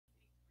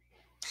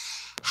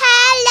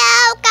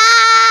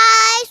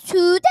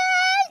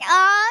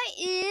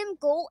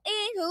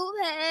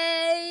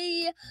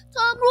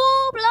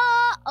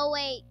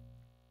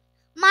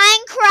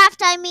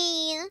Minecraft, I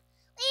mean.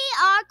 We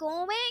are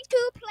going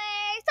to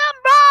play some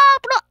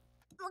Roblox.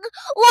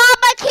 Why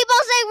am I keep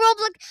on saying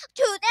Roblox?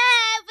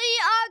 Today we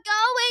are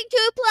going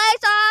to play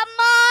some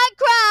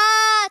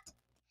Minecraft.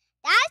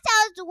 That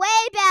sounds way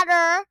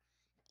better.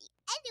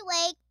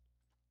 Anyway,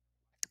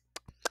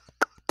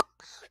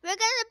 we're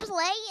gonna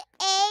play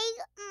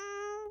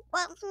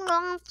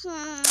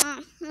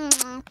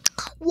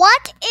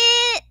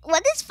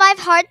what is 5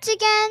 hearts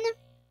again?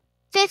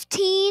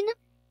 15?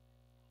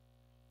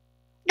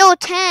 No,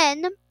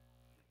 10.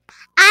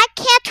 I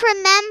can't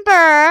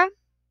remember.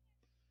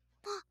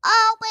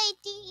 Oh wait,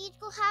 you each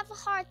will have a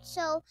heart,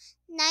 so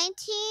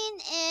 19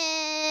 is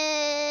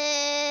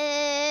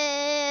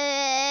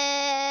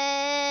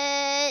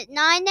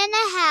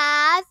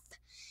 9.5.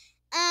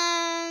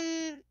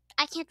 I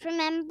can't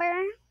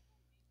remember.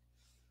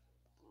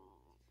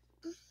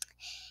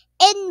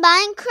 In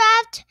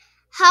Minecraft,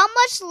 how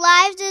much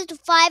lives is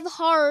 5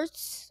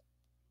 hearts?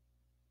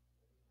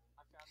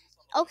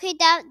 Okay,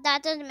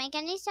 that doesn't make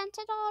any sense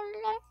at all.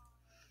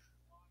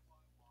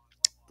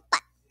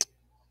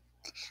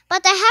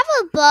 But I have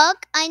a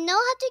bug. I know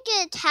how to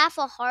get half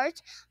a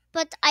heart,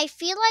 but I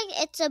feel like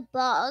it's a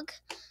bug.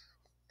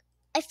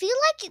 I feel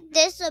like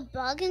there's a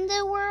bug in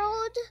the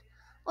world.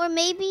 Or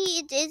maybe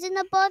it isn't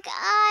a bug.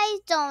 I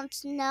don't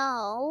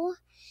know.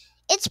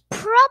 It's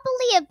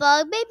probably a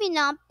bug. Maybe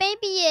not.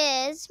 Maybe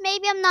it is.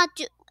 Maybe I'm not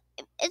Is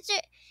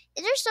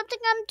there something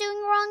I'm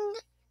doing wrong?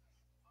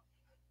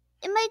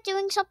 Am I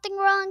doing something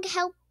wrong?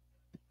 Help.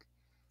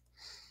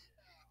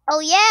 Oh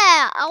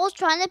yeah, I was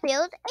trying to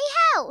build a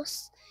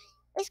house.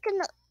 It's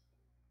gonna...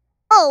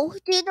 Oh,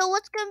 do you know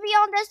what's gonna be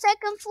on the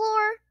second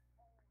floor?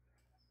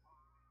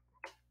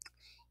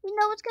 You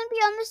know what's gonna be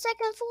on the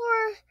second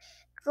floor?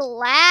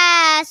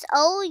 Glass.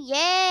 Oh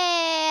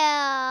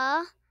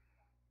yeah.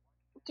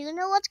 Do you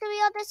know what's gonna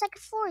be on the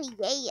second floor?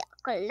 Yeah,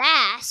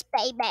 glass,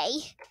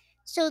 baby.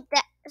 So if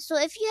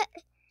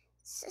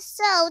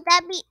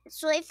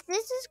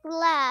this is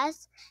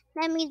glass,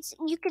 that means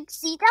you can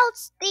see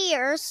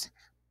downstairs,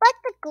 but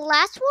the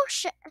glass will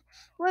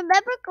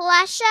remember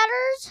glass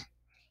shatters?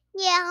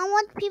 Yeah, I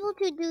want people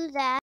to do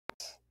that.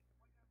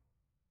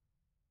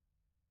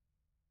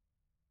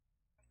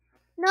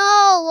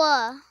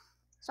 No,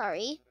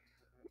 sorry.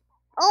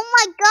 Oh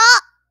my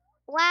god!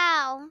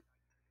 Wow.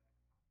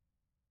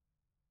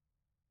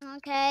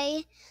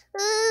 Okay.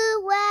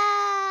 Ooh,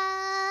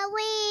 wow,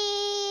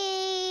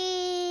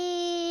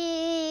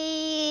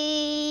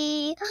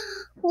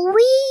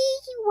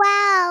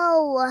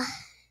 wow.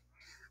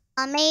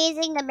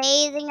 Amazing,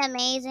 amazing,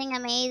 amazing,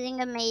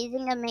 amazing,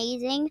 amazing,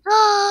 amazing.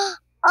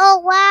 Oh,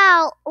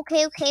 wow.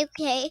 Okay.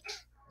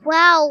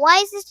 Wow, why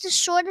is this the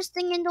shortest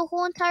thing in the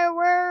whole entire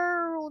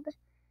world?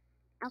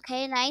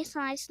 Okay, nice.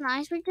 We're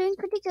doing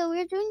pretty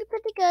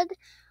good.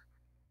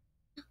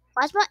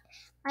 Why's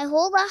my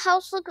whole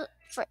house look...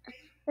 For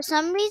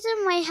some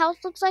reason, my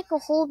house looks like a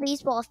whole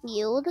baseball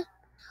field.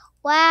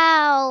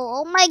 Wow.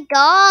 Oh my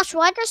gosh.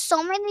 Why there's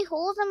so many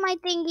holes in my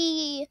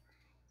thingy?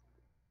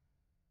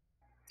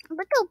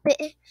 Look how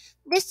big.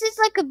 This is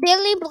like a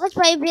billion blocks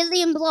by a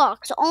billion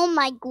blocks. Oh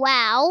my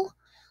wow.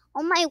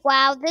 Oh my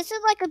wow. This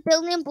is like a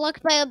billion blocks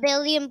by a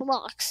billion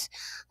blocks.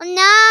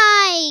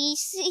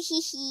 Nice.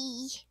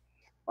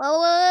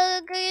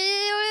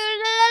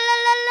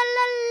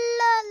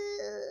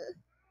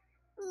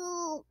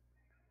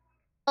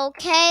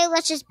 Okay,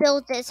 let's just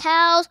build this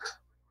house.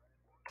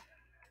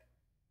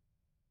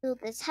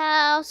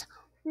 Nice.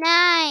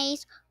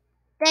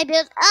 I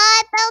built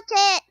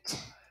it.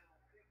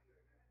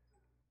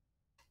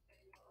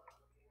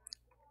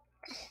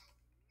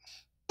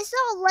 It's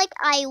not like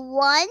I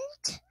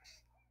want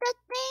the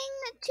thing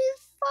to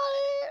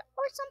fall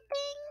or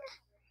something.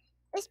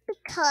 It's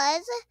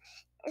because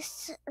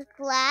it's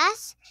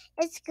glass.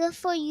 It's good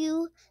for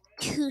you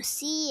to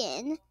see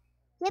in.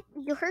 Yep,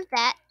 you heard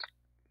that.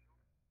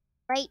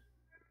 Right?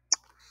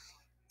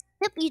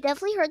 Yep, you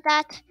definitely heard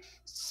that.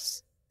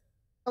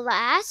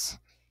 Glass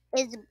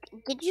is...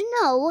 Did you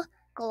know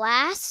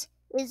glass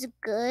is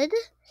good?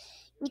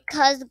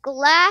 Because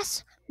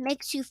glass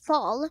makes you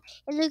fall,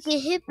 and if you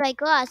get hit by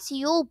glass,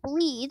 you'll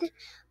bleed.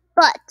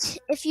 But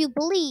if you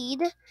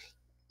bleed,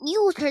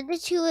 you will turn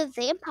into a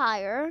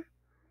vampire.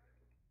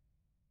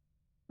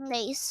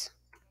 Nice.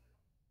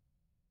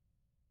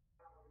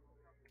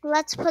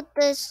 Let's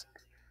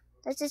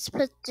just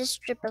put this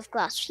strip of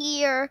glass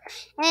here,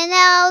 and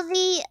now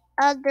the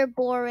other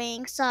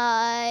boring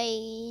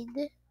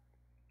side.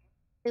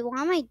 Wait,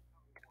 why am I...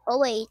 Oh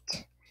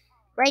wait,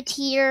 right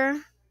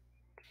here.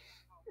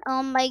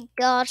 Oh my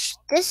gosh,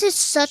 this is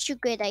such a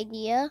good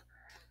idea.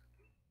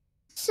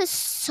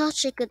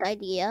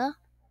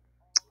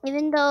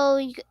 Even though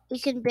you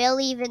can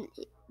barely even...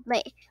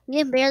 Wait,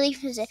 you can barely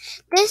even say...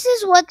 This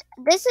is what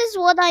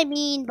I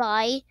mean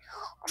by...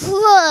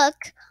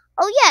 Look!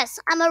 Oh yes,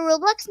 I'm a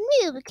Roblox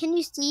noob. Can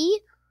you see?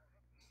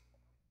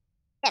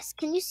 Yes,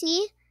 can you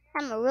see?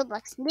 I'm a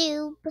Roblox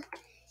noob.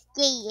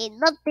 Yeah,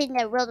 love being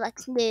a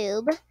Roblox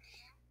noob.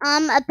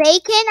 A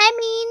bacon, I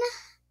mean.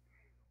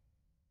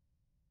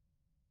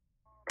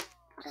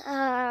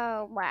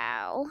 Oh,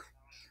 wow.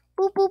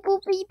 Boop, boop,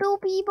 boop, people,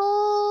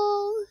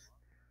 people.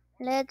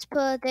 Let's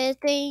put this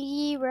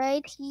thingy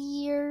right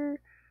here.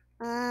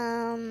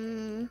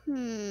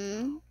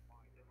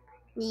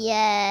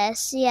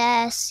 Yes,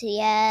 yes,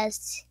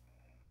 yes.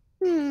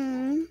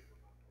 Hmm.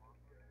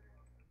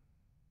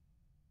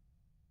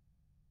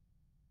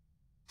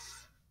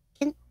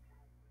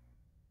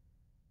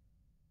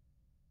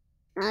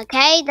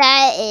 Okay,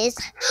 that is.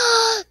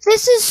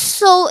 This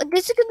is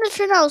gonna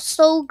turn out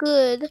so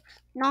good.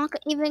 Not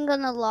even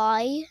gonna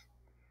lie.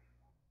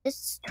 This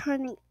is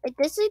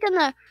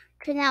gonna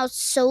turn out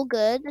so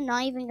good.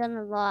 Not even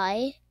gonna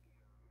lie.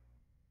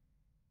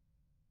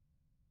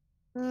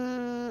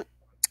 Mm,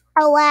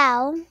 oh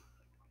wow.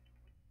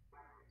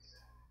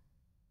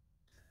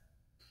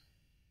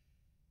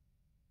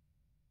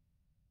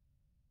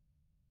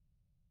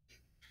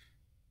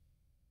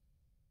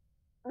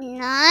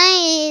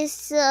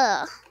 Nice.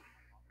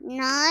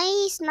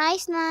 Nice,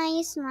 nice,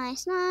 nice,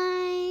 nice,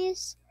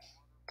 nice.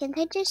 Can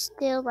I just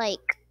still like?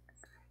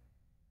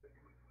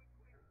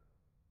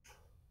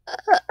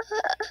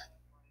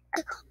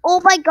 Oh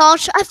my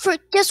gosh!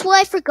 Guess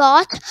what I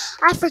forgot?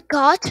 I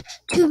forgot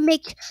to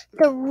make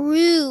the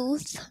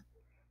roof.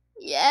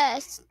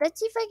 Yes. Let's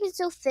see if I can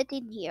still fit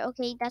in here.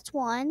 Okay, that's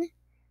one.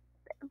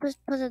 Put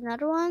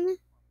another one.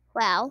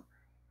 Wow.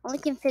 Only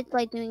can fit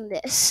by doing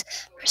this.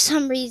 For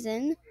some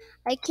reason,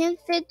 I can't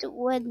fit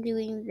when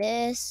doing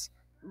this.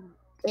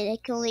 And I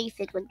can only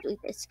fit when doing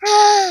this.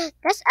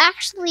 That's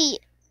actually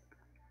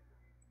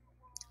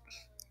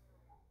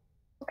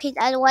okay.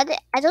 I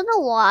don't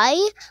know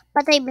why,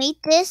 but I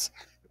made this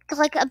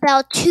like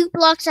about 2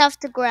 blocks off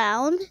the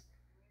ground.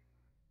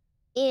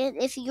 And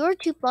if you're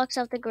 2 blocks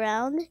off the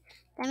ground,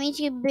 that means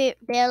you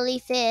barely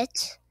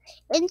fit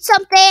in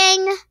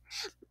something.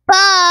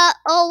 But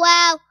oh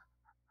wow,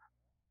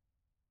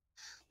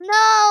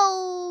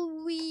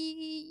 no,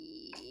 we.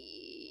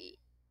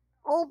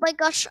 Oh my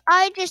gosh,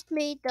 I just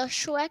made the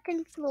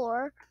Shrek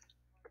floor.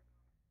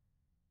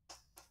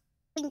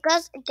 And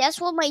guess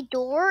what my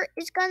door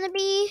is gonna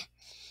be?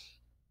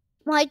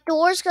 My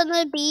door's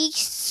gonna be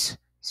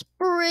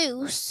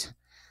spruce.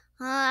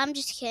 I'm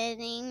just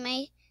kidding.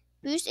 My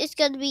boost is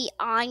gonna be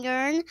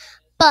iron,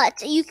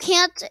 but you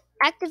can't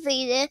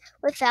activate it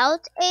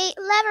without a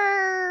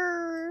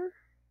lever.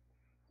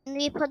 And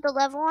we put the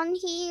lever on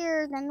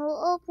here, then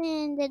we'll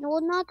open, then we'll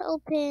not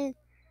open.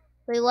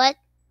 Wait, what?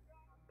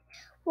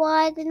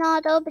 Why is it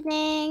not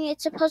opening?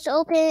 It's supposed to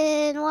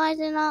open. Why is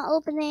it not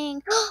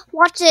opening?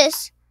 Watch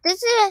this.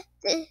 This is.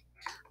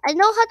 I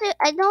know how to.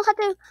 I know how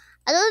to.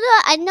 I don't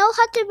know. I know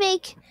how to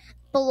make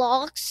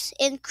blocks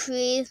in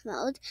creative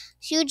mode.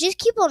 So you just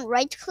keep on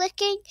right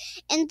clicking,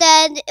 and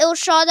then it'll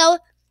show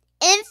out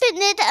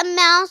infinite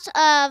amounts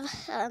of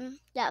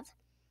stuff.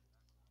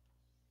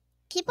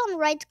 Keep on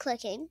right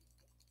clicking.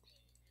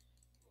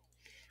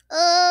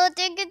 Oh,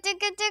 dig it,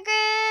 dig it, dig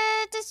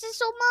it. This is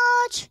so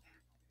much.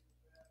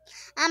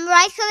 I'm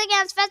right clicking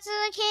as fast as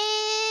I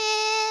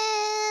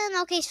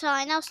can. Okay,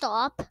 fine. I'll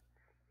stop.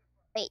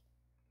 Wait.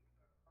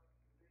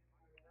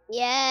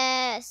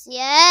 Yes,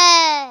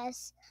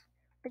 yes.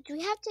 But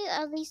we have to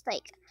at least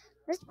like.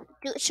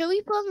 Should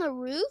we put on the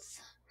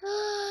roof?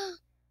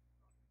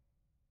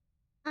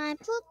 I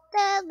put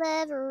the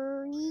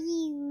lever.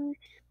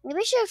 Maybe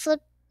I should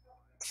flip.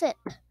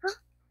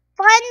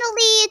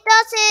 Finally, it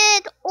does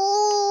it.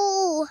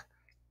 Oh,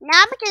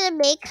 now I'm gonna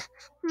make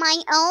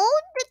my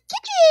own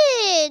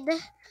kitchen.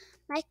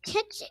 My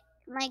kitchen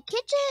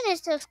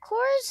is of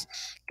course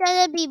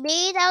gonna be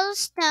made out of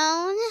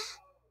stone.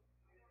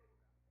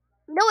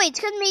 No, it's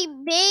gonna be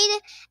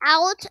made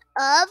out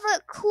of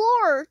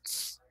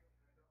quartz.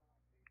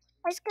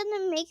 It's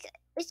gonna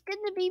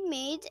be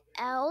made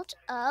out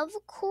of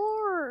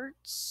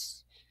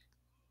quartz.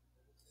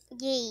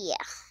 Yeah,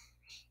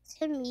 it's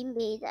gonna be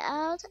made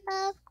out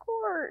of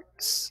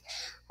quartz.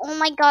 Oh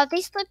my god,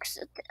 these quartz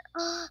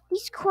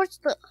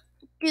look,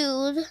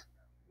 dude.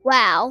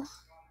 Wow,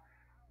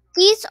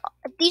 these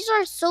these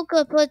are so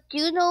good. But do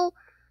you know,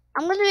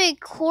 I'm gonna make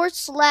quartz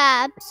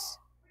slabs.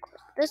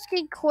 Let's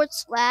get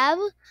quartz slab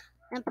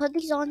and put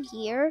these on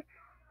here.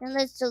 Then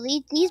let's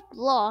delete these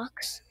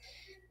blocks.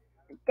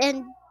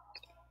 Then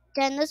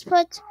let's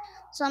put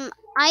some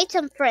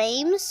item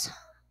frames.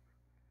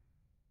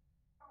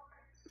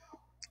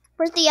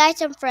 Where's the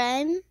item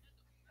frame?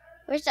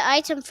 Where's the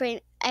item frame?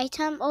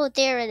 Item? Oh,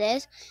 there it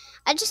is.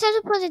 I just have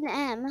to put an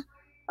M.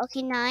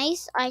 Okay,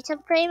 nice.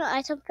 Item frame,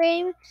 item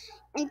frame.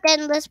 And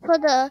then let's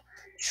put a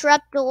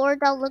trap door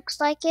that looks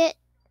like it.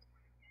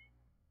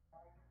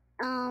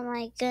 Oh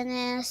my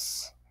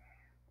goodness.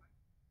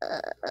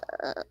 I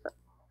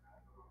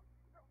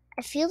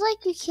feel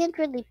like you can't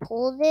really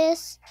pull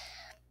this.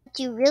 But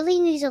you really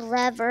need a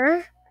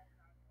lever.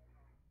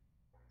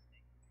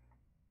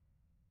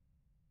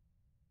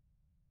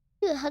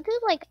 How do you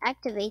like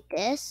activate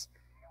this?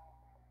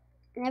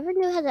 I never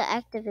knew how to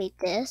activate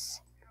this.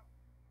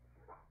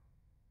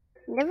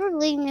 Never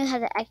really knew how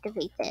to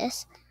activate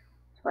this.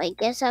 So I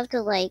guess I have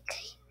to like.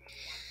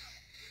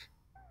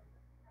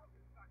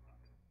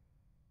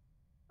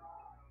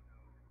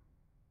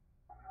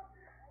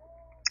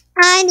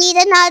 I need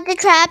another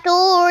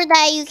trapdoor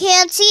that you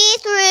can't see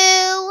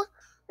through.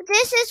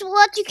 This is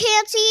what you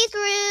can't see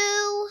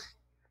through.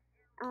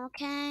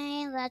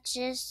 Okay, let's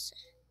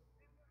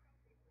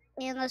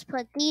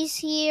put these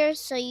here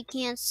so you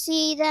can't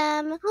see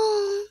them.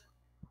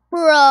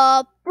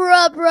 Bruh,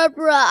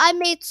 I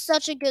made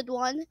such a good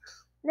one.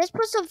 Let's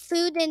put some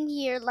food in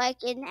here,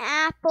 like an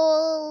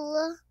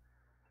apple,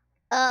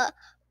 a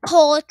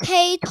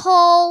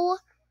potato,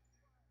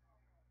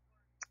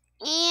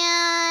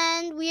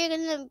 and we're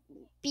gonna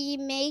be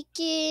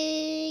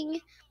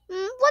making.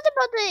 What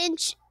about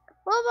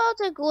What about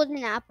the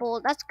golden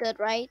apple? That's good,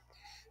 right?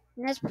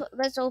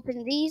 Let's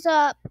open these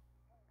up,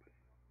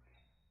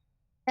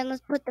 and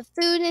let's put the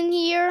food in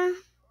here.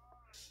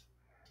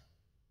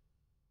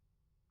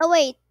 Oh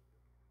wait,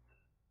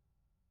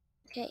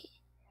 okay.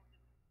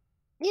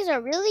 These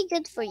are really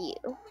good for you.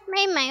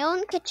 Made my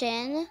own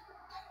kitchen.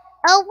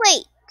 Oh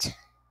wait,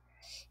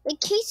 in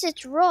case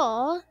it's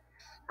raw,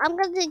 I'm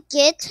gonna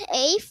get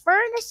a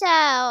furnace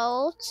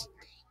out,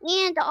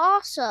 and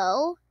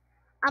also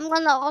I'm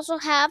gonna also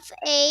have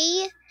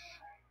a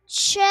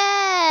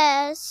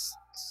chest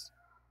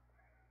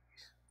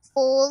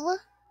full.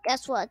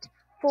 Guess what?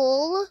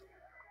 Full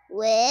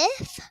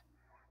with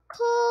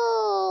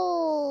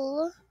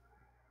coal.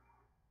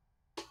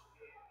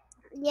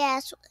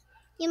 Yes,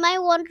 you might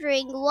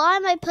wondering why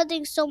am I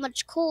putting so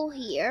much coal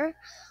here?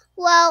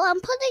 Well, I'm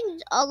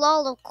putting a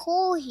lot of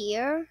coal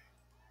here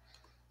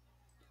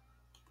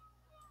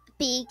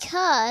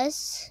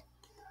because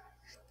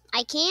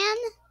I can.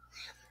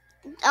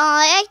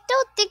 I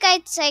don't think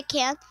I'd say I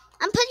can.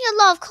 I'm putting a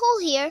lot of coal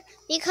here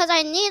because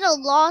I need a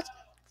lot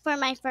for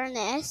my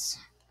furnace.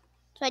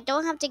 So I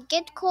don't have to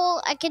get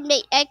coal. I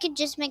could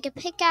just make a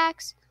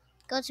pickaxe,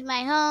 go to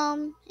my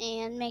home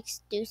and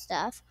do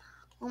stuff.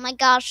 Oh my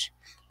gosh.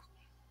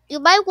 You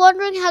might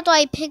wondering how do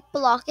I pick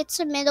block? It's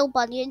the middle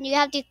button. You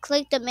have to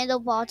click the middle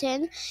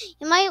button.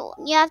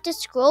 You have to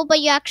scroll, but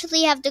you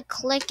actually have to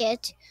click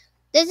it.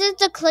 This is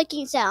the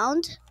clicking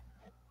sound.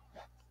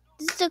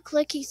 This is the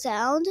clicking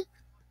sound.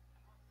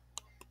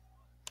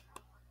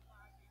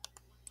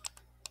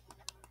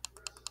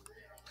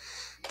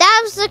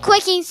 That was the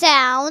clicking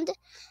sound.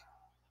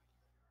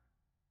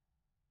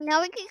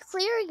 Now we can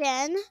clear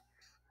again.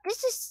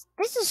 This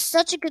is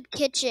such a good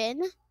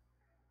kitchen.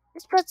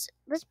 Let's put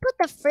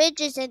the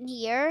fridges in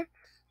here.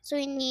 So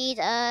we need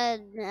uh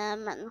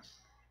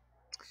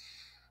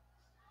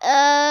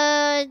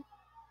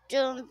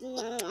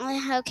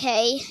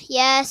okay,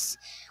 yes.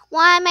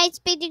 Why am I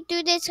speeding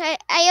through this?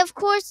 I of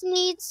course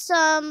need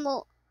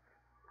some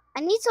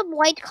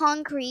white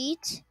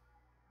concrete.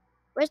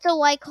 Where's the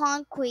white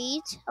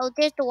concrete? Oh,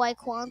 there's the white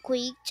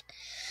concrete.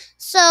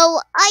 So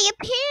I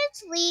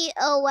apparently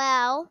oh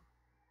wow.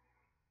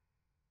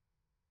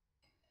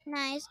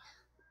 Nice.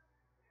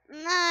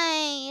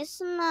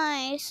 Nice.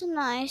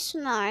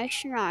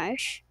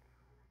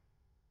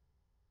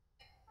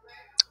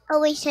 Oh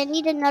wait, I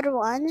need another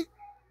one.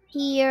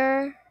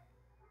 Here.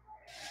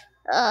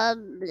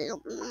 Um,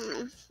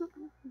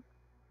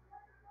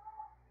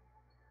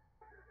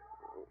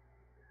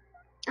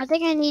 I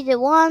think I needed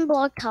one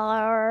block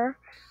taller.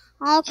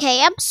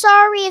 Okay, I'm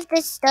sorry if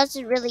this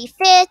doesn't really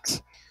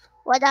fit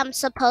what I'm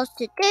supposed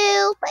to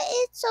do, but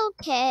it's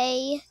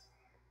okay.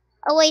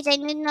 Oh wait, I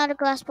need another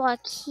glass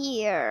block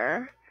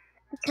here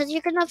because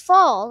you're gonna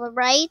fall,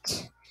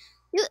 right?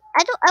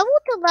 I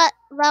won't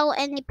allow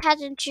any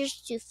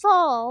passengers to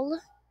fall.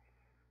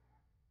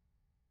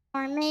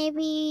 Or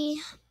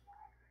maybe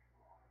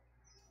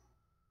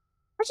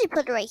I should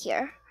put it right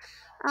here.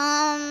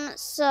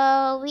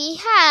 So we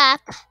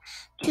have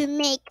to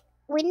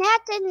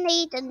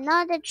need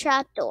another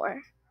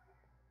trapdoor.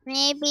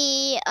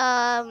 Maybe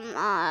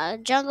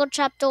jungle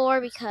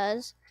trapdoor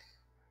because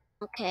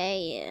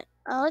okay,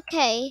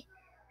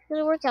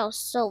 it worked out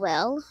so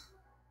well.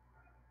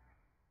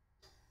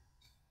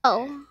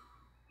 Oh,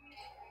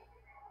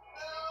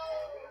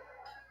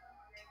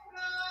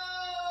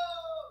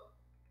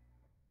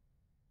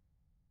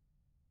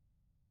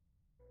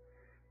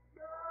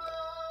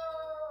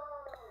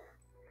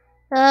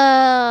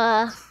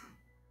 uh,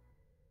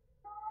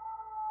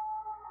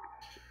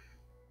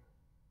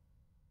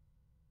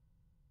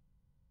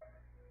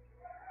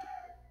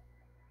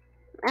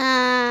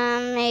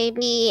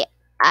 maybe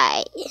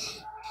I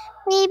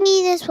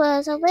maybe this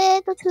was a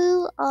little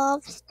too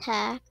off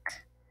stack.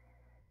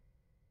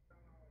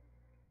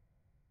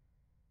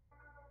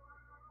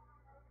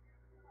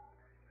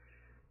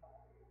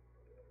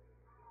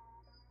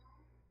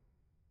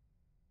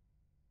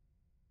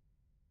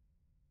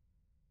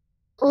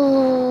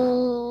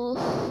 Ooh,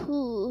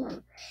 ooh.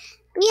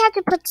 We have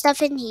to put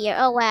stuff in here.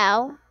 Oh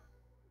wow.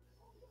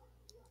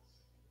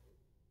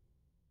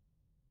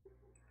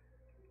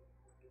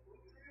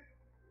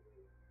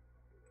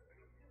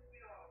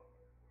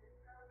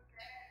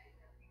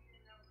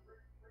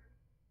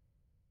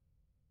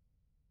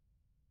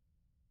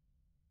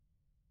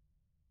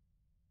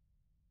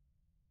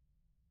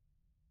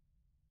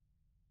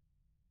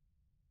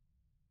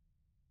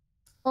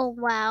 Oh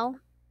wow.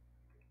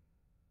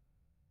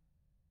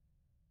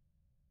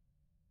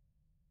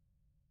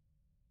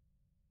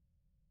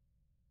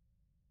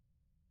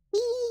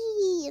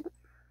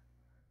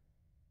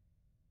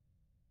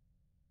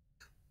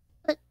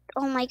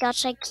 Oh my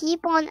gosh, I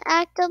keep on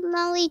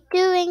accidentally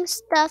doing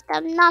stuff that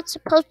I'm not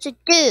supposed to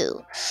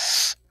do.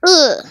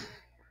 Ugh.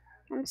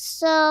 I'm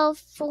so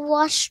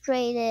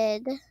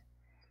frustrated.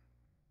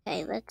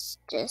 Okay, let's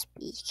just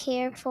be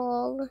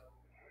careful.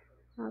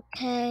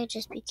 Okay,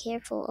 just be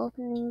careful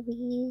opening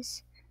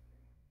these.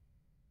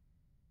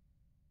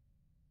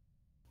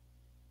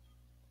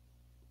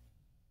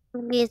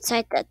 Be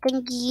inside that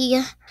thingy.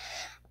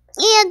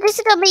 And this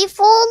is gonna be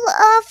full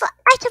of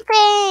item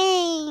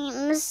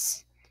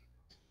frames.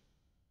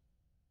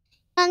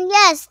 And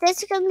yes,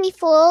 this is gonna be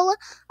full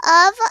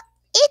of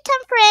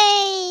item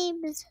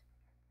frames.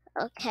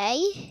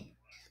 Okay.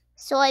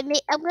 So I'm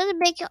gonna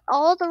make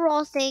all the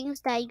raw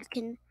things that you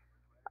can.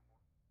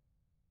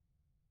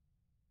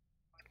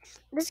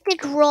 Let's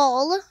get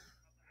raw.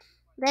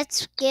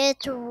 Let's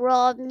get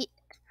raw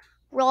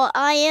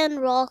iron,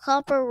 raw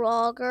copper,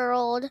 raw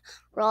gold,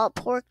 raw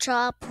pork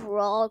chop,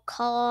 raw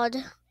cod.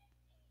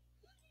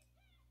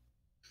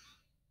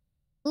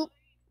 Boop,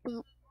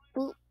 boop,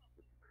 boop,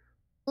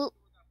 boop,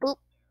 boop,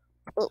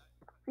 boop.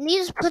 I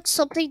need to put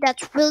something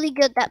that's really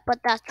good but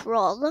that's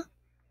raw.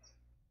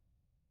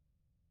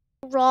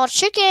 Raw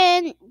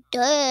chicken.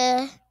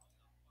 Duh.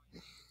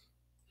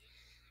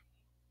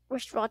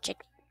 Where's raw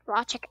chicken?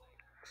 Raw chicken.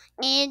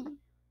 And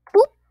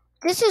boop.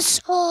 This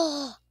is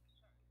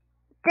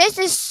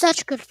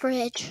such good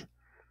fridge.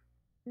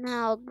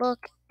 Now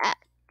look at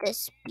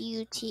this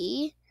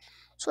beauty.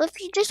 So if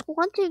you just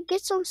want to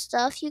get some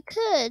stuff, you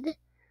could.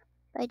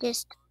 I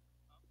just.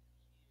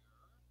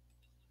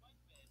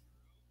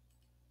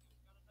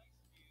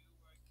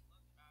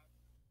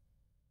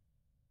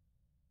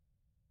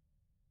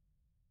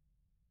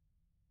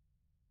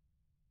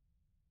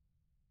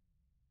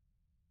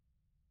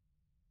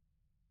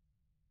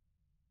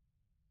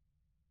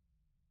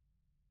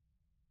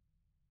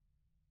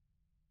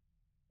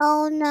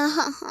 Oh no.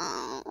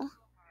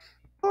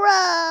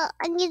 Bruh,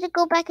 I need to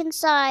go back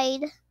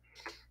inside.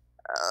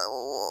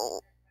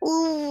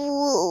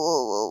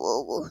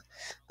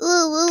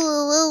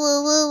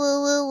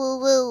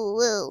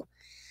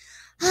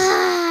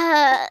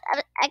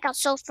 I got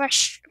so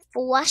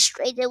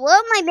frustrated.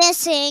 What am I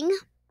missing?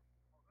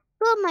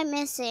 What am I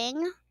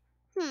missing?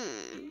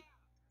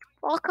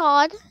 Raw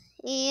cod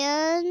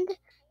and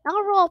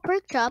not raw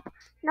pork chop,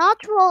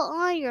 not raw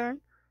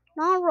iron,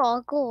 not raw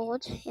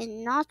gold,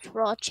 and not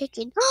raw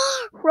chicken.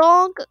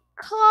 Wrong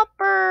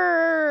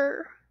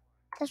copper.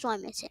 That's what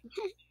I'm missing.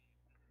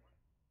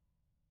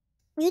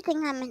 You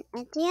think I'm an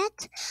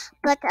idiot,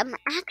 but I'm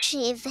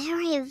actually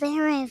very,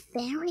 very,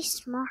 very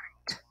smart.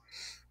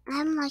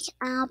 I'm like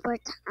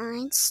Albert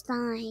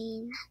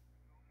Einstein.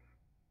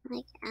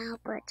 Like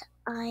Albert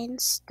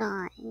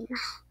Einstein. I'm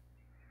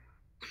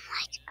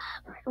like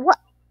Albert. What?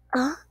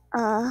 No.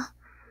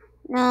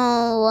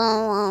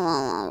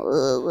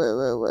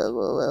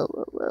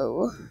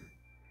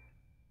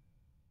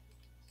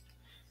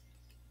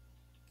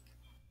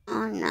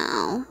 Oh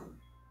no.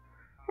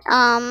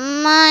 Oh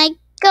my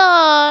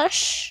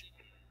gosh.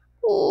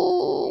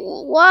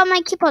 Ooh, why am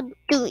I keep on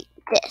doing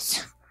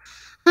this?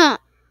 Huh.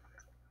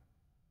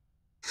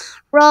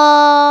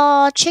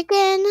 Raw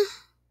chicken.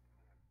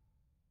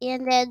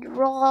 And then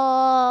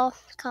raw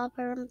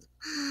copper.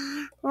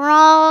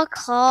 Raw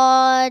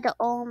cod.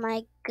 Oh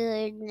my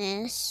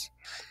goodness.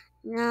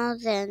 Now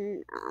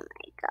then, oh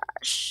my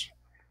gosh.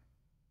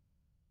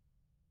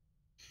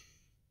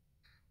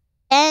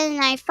 And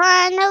I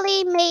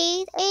finally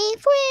made a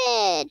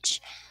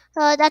fridge.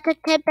 That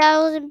took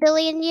 10,000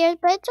 billion years,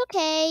 but it's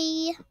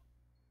okay.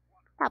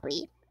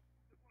 Probably.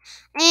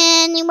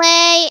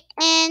 Anyway.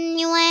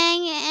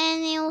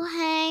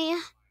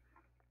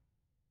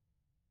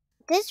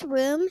 This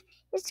room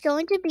is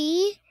going to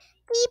be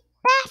the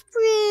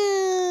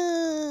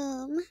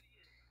bathroom.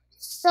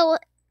 So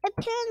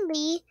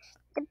apparently,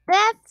 the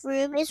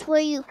bathroom is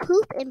where you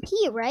poop and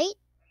pee, right?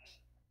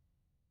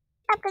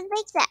 I'm gonna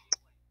make that.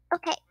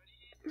 Okay,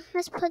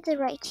 let's put it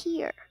right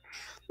here.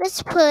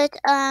 Let's put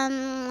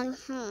the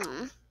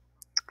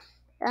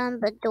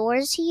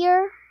doors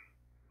here.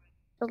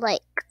 So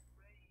like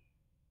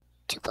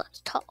 2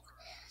 blocks tall.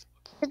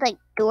 Put like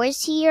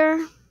doors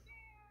here.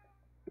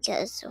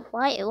 Because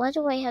why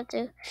do I have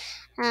to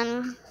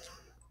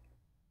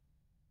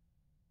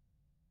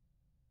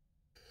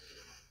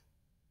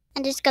I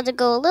just gotta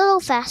go a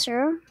little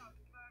faster.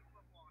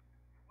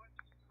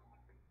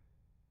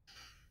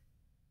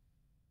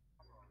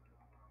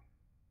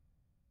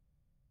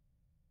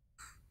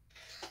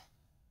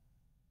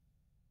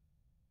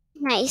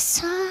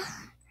 Nice.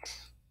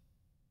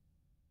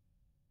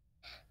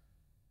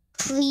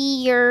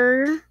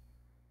 Clear.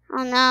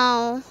 Oh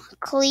no.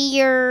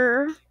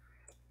 Clear.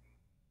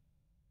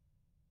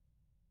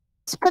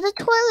 Let's put a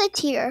toilet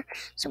here.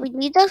 So we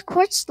need a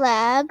quartz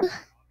slab.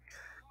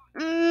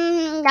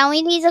 Now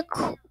we need a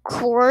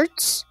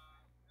quartz.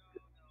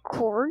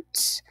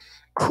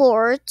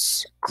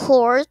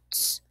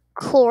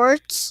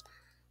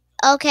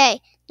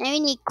 Okay, now we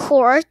need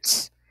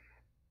quartz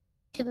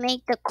to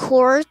make the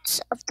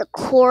quartz of the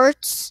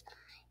quartz,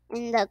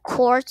 and the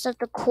quartz of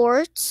the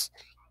quartz,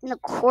 and the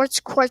quartz.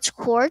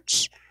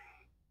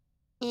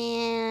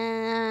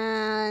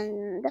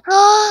 And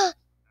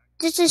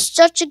this is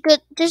such a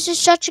good. This is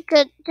such a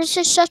good. This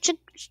is such a.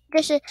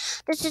 This is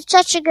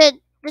such a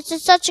good. This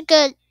is such a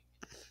good.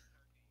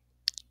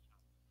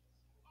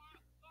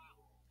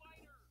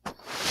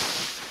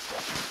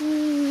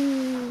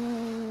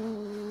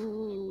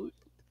 Hmm.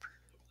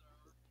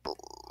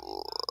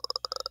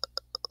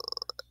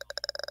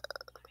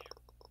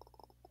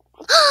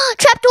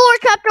 Trapdoor!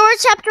 Trapdoor!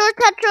 Trapdoor!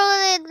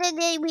 Trapdoor!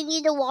 We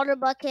need a water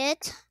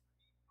bucket.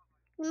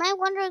 You might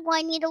wonder why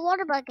I need a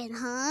water bucket,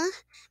 huh?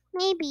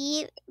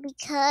 Maybe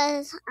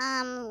because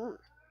I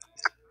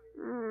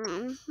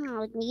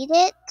would need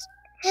it.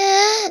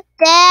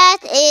 That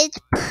is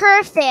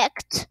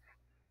perfect.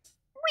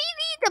 We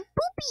need a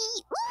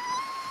poopy.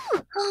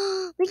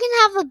 Ooh. We can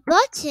have a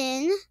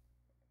button.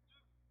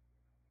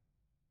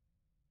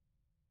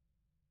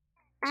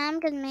 I'm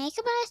gonna make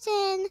a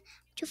button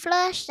to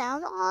flush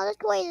down all the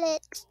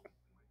toilets.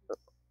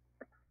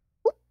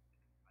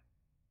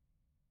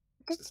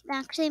 This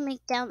actually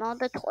make down all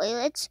the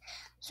toilets.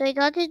 So I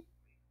got to.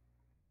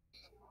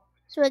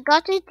 So I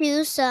got to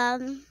do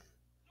some.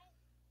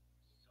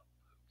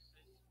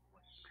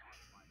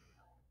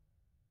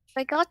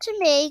 I got to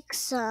make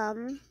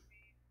some.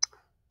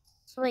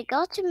 So I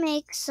got to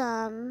make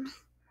some.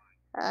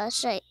 I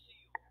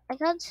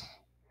got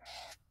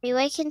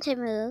awaken to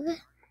move.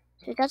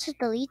 So we got to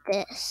delete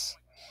this.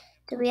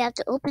 So we have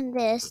to open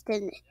this.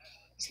 Then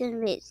it's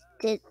gonna be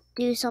to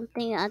do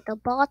something at the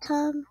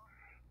bottom.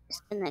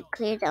 It's gonna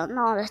clear down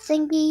all the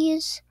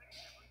thingies,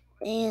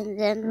 and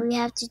then we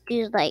have to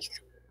do like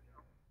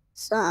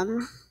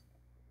some.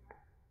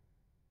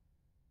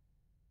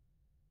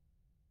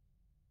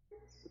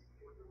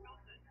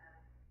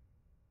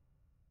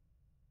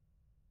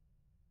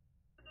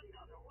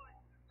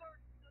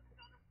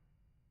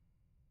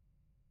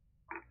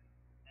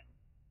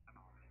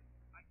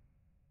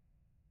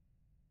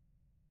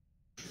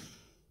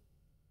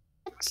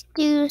 Let's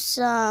do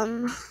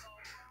some.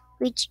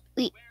 We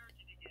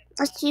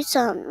let's do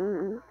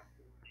some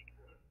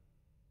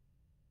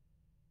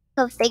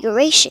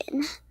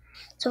configuration.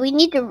 So we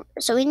need to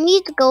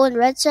go in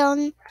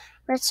redstone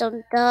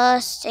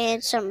dust,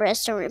 and some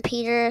redstone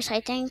repeaters.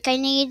 I think I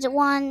need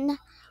one,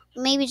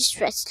 maybe just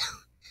redstone.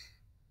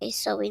 Okay,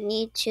 so we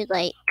need to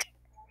like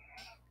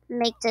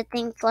make the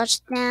thing flush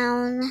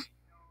down.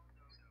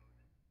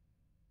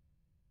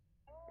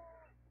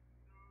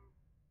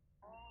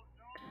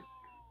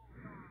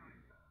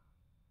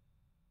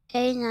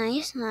 Okay,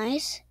 nice,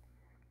 nice.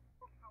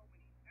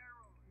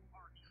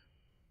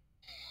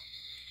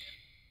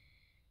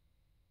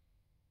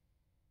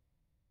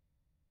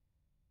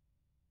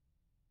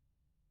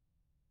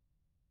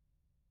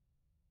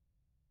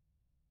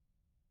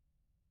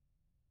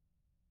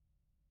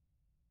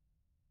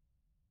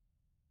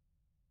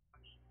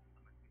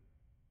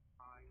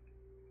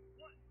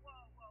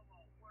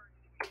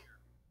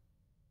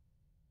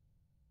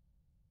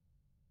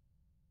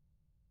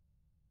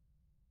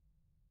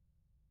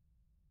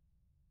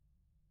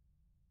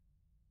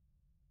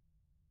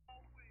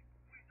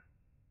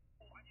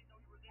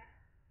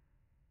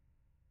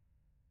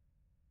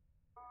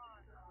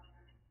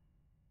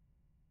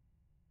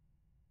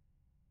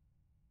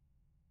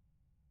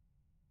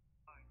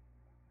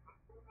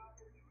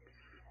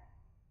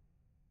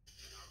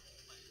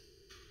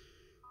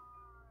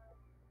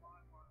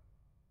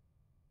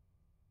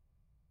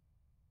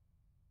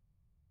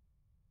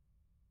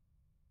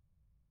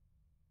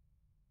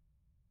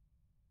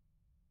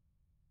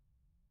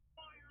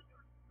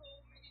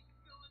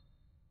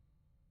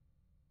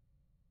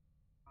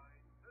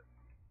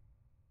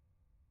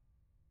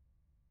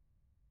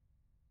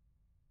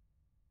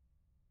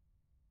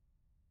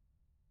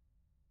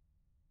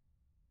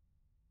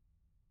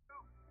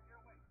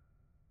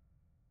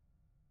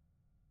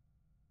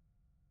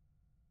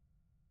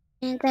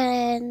 And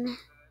then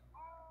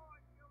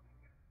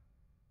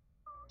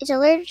it's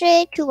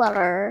allergic to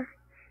water.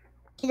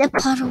 Need a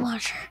pot of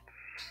water.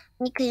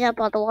 Need to clean up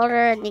all the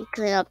water. Need to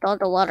clean up all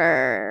the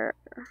water.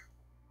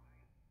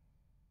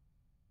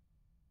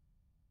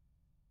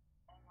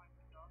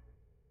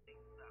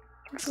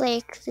 Hopefully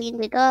I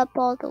cleaned it up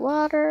all the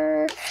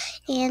water,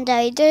 and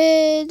I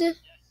did.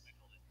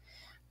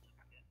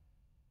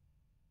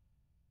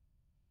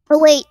 Oh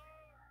wait,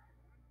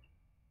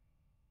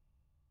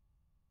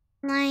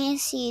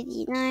 nice,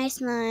 CD,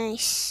 nice,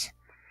 nice.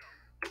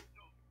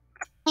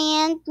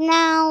 And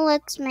now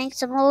let's make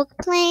some oak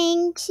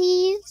planks.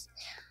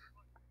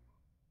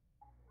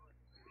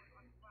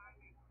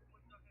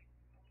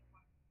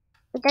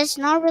 But there's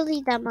not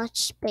really that much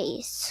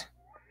space.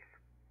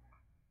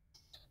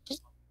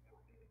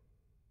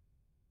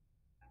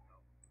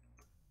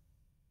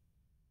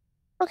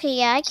 Okay,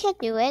 yeah, I can't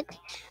do it.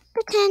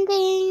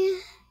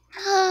 Pretending.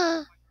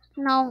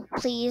 No,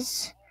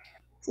 please.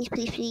 Please,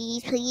 please,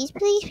 please, please,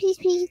 please, please,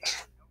 please.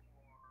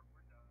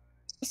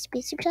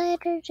 Space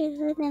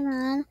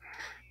on.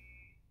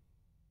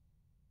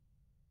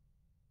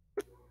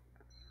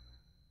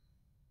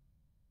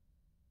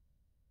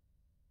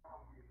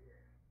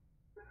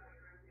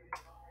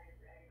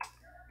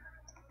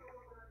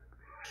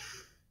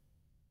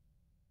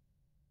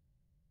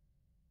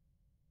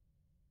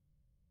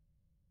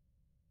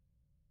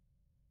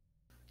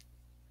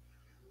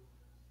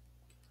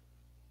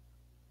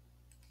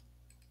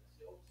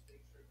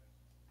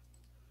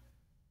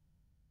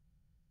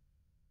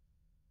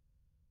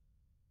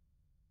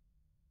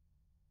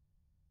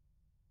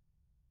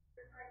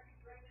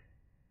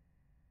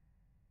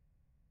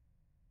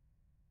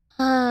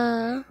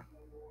 Uh,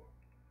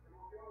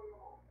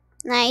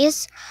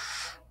 nice.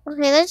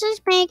 Okay, let's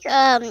just make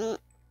a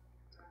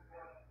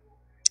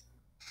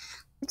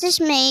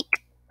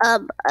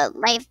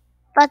life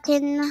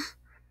button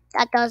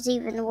that doesn't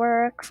even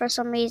work for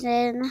some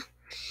reason.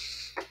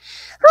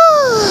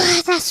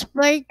 Whew, that's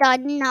we're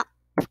done now.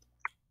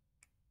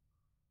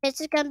 This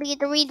is gonna be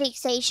the reading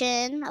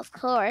station, of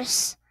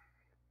course.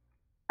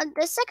 On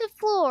the second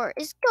floor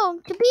is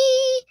going to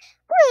be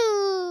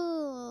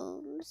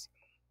rooms.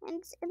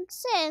 And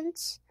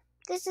since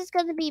this is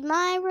gonna be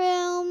my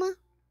room,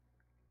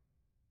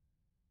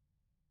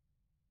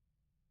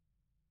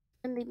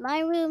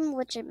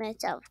 which is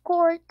made out of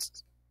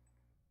quartz.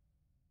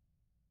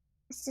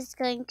 This is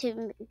going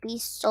to be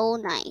so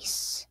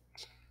nice.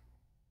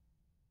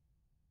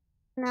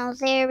 Now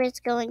there is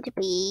going to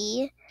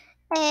be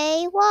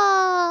a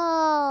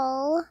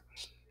wall.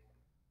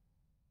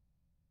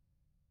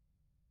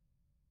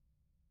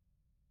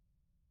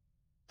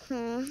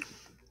 Hmm.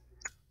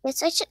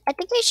 Yes, I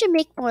think I should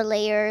make more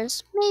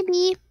layers.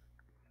 Maybe.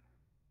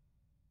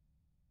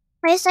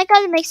 Yes, I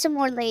gotta make some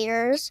more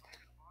layers.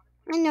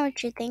 I know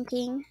what you're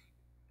thinking.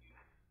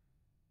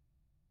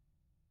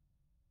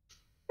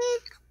 Hmm,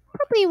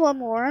 probably one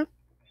more.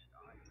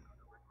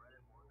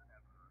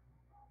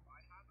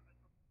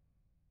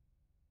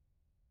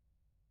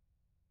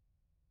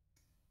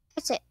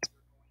 That's it.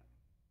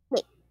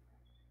 Wait.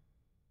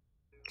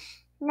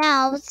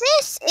 Now is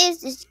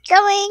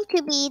going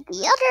to be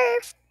the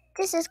other.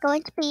 This is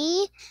going to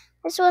be.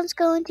 This one's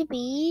going to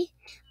be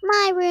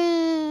my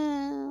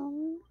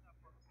room.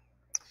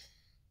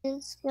 This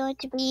is going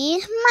to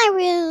be my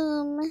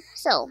room.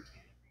 So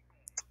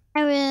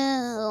my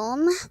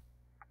room.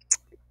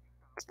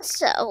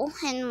 So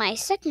and my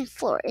second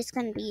floor is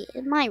going to be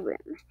my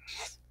room.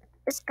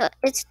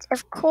 It's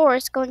of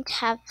course going to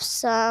have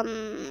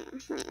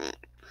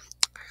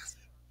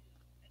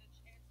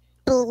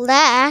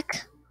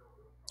black,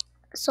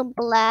 some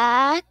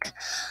black.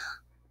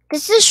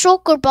 This is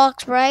shulker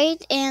box,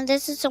 right? And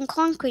this is some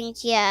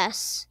concrete,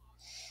 yes.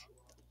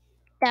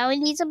 Now we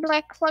need some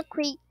black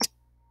concrete.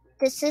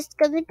 This is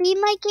gonna be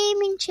my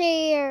gaming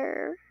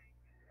chair.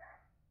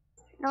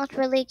 Not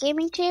really a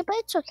gaming chair, but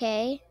it's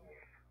okay.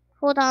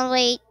 Hold on,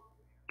 wait.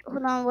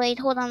 Hold on, wait.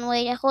 Hold on,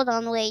 wait. Hold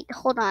on, wait.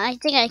 Hold on. I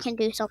think I can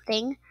do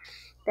something.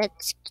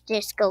 Let's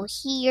just go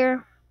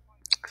here.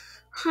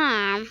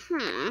 Hmm.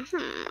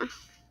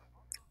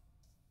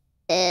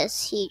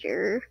 This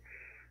here.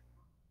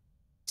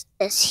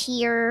 This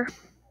here.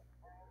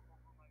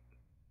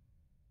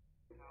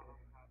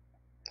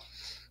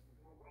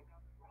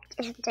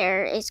 And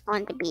there is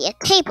going to be a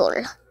table.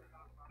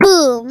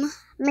 Boom!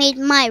 Made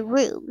my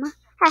room.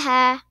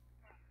 Haha.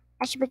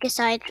 I should make a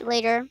sign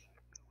later.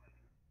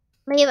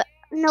 Maybe.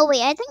 No,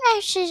 wait. I think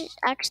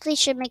I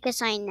should make a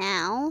sign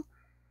now.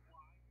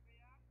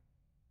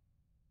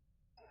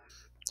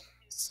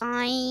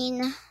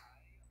 Sign.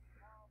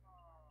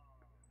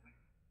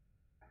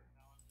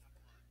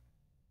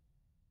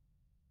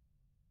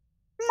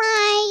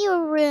 My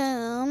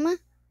room.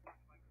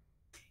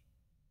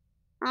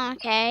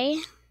 Okay.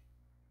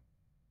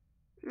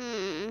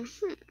 Hmm.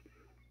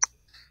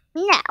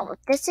 Now,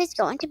 this is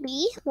going to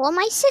be one of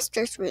my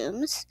sister's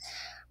rooms.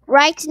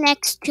 Right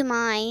next to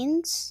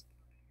mine's.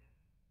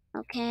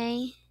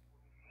 Okay.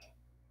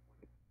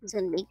 It's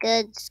gonna be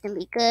good. It's gonna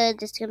be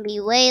good. It's gonna be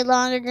way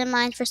longer than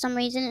mine for some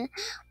reason.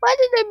 Why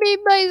did I make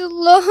mine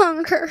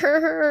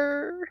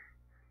longer?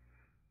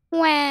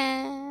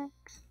 Wah.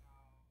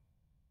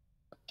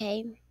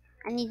 Okay.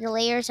 I need the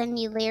layers. I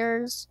need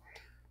layers.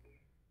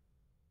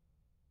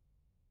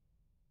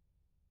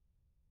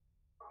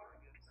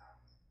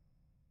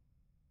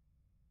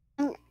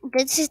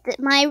 This is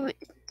my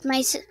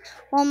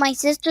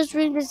sister's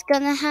room is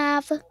gonna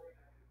have.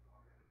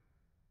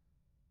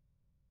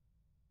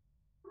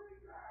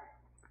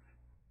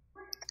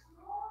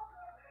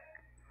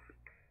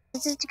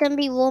 This is gonna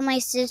be one of my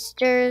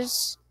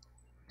sister's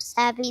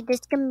Savvy.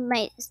 This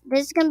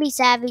is gonna be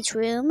Savvy's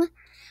room.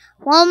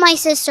 One of my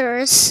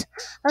sisters.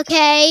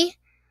 Okay.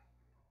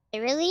 I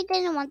really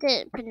didn't want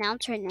to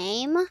pronounce her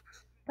name,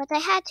 but I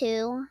had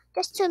to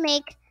just to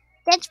make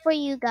sense for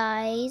you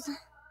guys.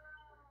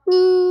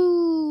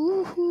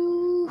 Ooh.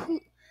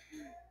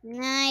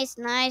 Nice.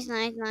 I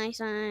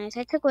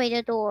took away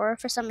the door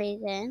for some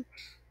reason.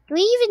 Do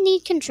we even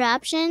need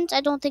contraptions?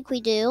 I don't think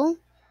we do.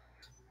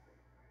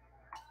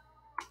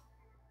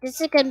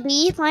 This is gonna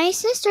be my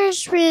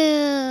sister's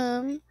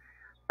room.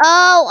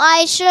 Oh,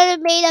 I should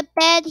have made a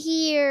bed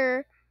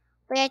here.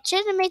 Wait, I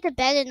should have made the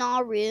bed in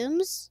all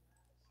rooms.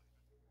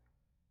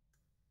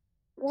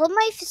 Well,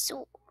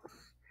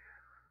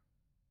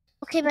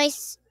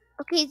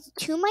 okay,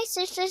 two of my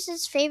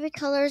sister's favorite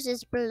colors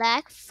is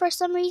black for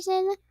some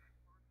reason.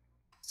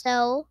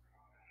 So,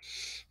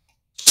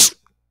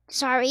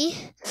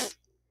 sorry.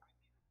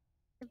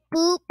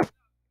 Boop.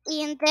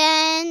 And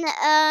then,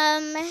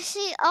 has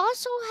she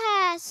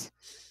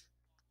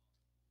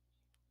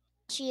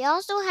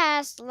also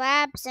has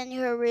slabs in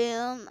her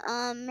room.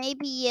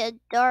 Maybe a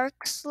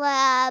dark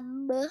slab.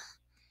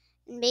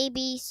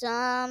 maybe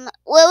some.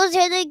 What was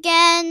it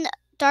again?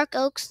 Dark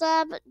oak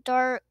slab,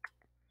 dark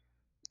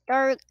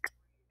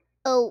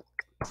oak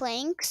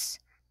planks,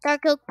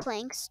 dark oak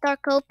planks,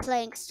 dark oak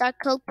planks,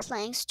 dark oak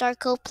planks,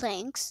 dark oak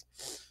planks.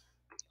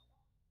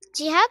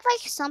 Do you have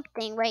like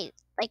something right,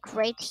 like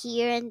right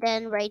here, and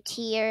then right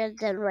here, and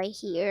then right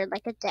here,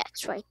 like a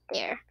dex right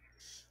there?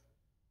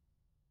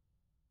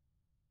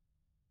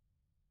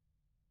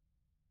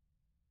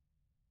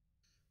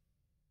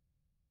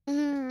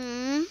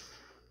 Hmm.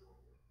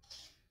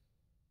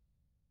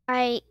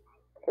 I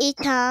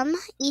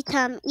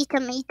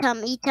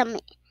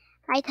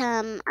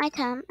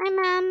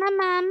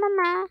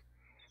mama.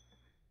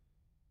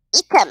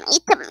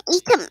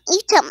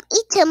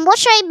 What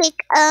should I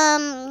make?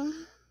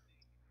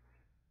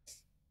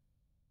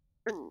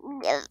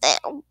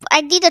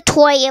 I need a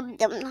toy.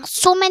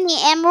 So many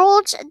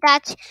emeralds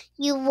that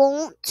you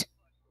won't.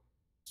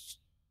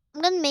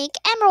 I'm gonna make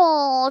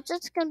emeralds.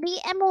 It's gonna be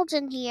emeralds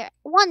in here.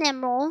 One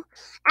emerald,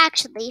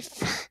 actually.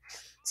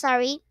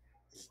 Sorry.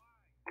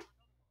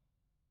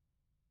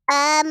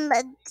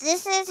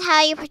 This is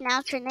how you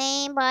pronounce your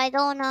name, but I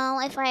don't know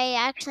if I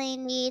actually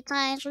need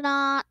signs or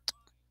not.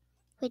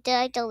 Wait, did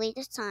I delete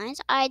the signs?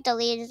 I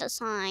deleted the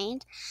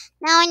signs.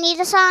 Now I need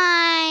a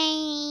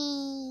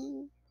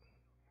sign.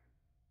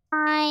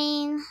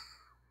 Sign.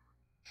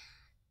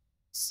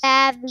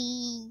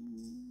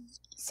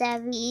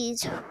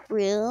 Savvy's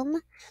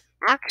room.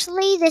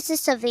 Actually, this is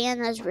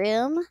Savannah's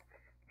room.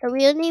 Her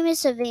real name is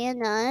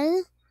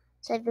Savannah.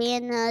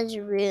 Savannah's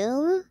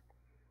room.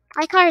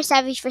 I call her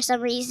Savage for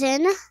some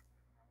reason.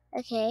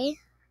 Okay.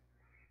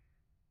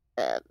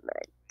 Uh,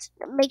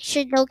 Make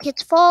sure no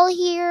kids fall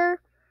here.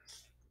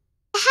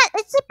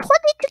 It's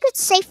important to get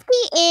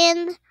safety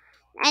in.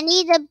 I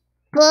need a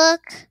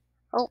book.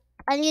 Oh,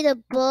 I need a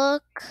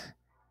book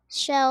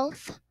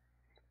shelf.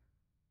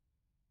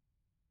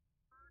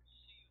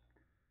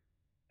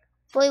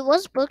 Wait,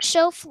 what's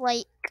bookshelf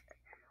like?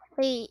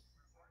 Wait,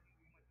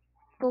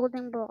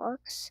 building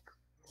blocks.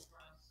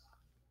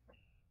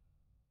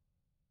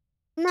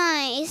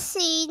 Nice.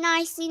 See,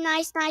 nice,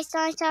 nice, nice,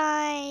 nice,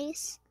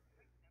 nice.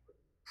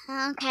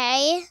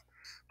 Okay.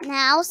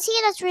 Now,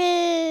 Sierra's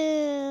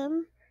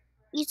room.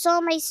 You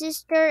saw my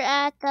sister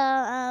at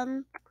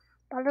the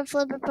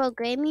Butterflipper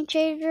Programming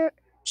channel,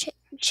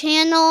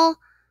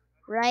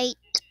 right?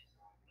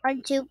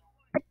 Aren't you?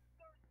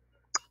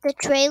 The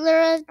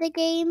trailer of the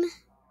game,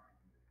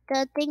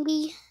 the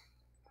thingy.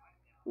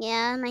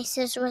 Yeah, my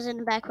sister was in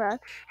the background.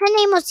 Her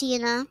name was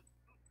Sienna.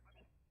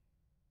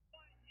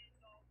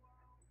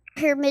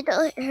 Her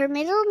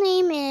middle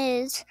name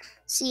is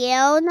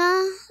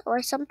Sienna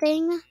or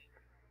something.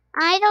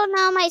 I don't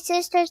know my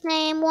sister's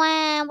name.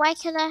 Why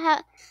could I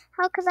have?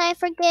 How could I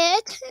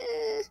forget?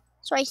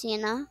 Sorry,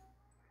 Sienna.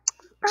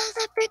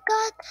 I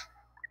forgot.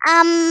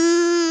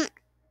 Um.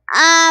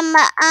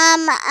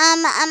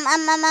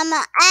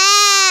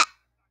 Ah!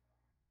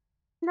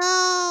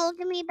 No,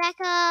 give me back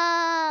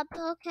up.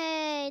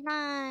 Okay,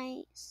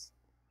 nice.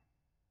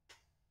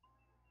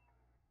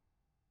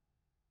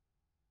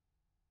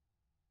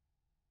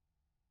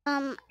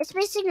 It's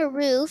missing a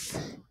roof.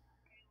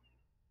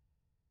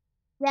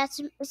 Yeah,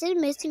 is it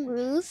missing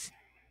roof?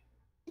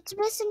 It's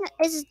missing.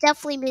 It's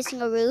definitely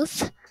missing a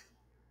roof.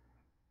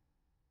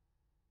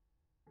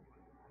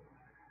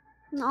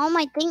 And all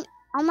my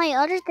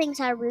other things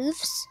are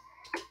roofs.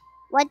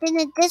 Why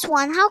didn't this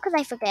one? How could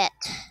I forget?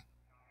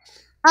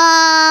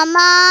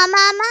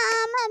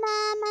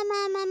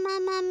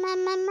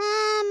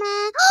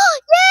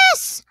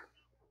 Yes.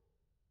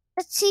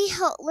 Let's see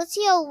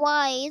how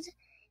wide.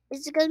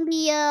 Is it gonna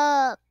be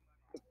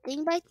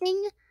thing by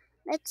thing?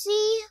 Let's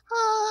see.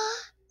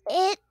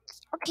 It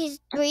okay.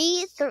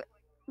 Three. It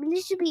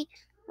needs to be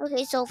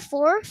okay. So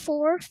four,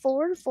 four,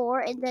 four, and four,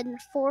 and then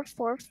four,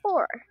 four,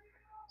 four.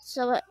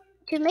 So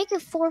to make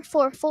it four,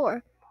 four,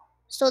 four.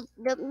 So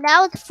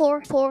now it's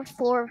four, four,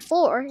 four,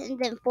 four, and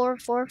then four,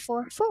 four,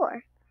 four,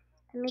 four.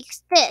 It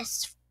makes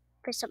this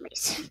for some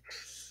reason.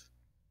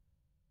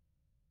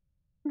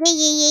 Yay!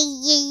 Yay!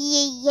 Yay!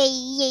 Yay! Yay!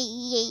 Yay!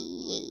 Yay!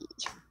 Yay!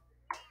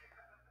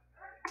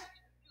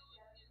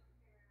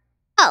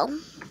 Oh,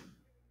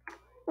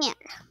 yeah.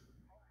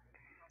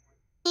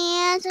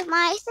 And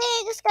my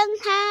thing is gonna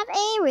have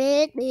a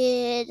red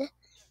bed.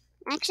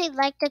 I actually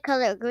like the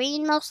color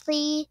green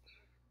mostly.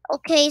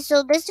 Okay,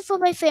 so this is for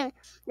my family.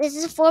 This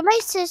is for my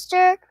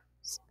sister,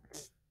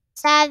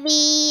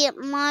 Savvy,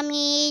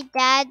 mommy,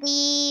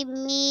 daddy,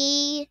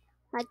 me,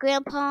 my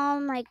grandpa,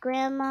 my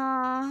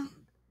grandma,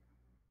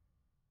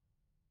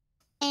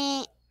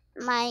 and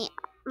my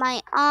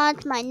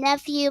aunt, my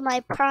nephew, my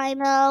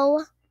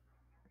primo,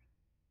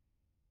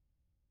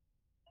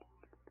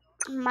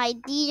 my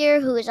dear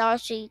who is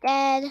already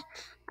dead,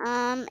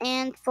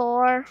 and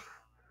for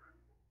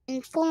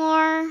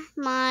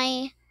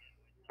my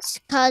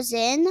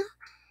cousin.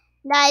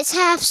 Guys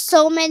have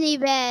so many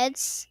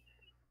beds.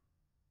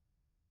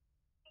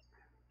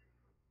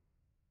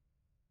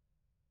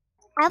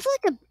 I have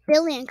like a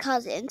billion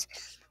cousins.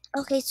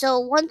 Okay, so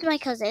one's my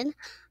cousin.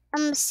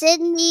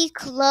 Sydney,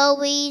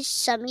 Chloe,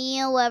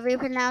 Shamia, whatever you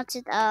pronounce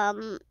it.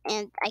 And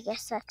I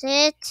guess that's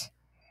it.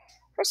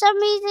 For some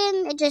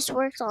reason, it just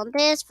works on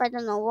this, but I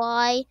don't know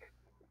why.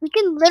 We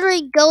can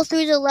literally go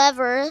through the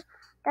lever.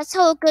 That's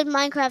how good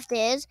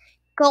Minecraft is.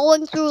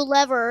 Going through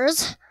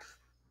levers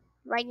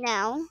right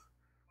now. And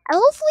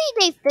hopefully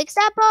they fix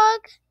that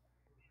bug.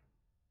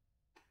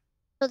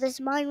 So this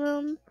is my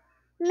room.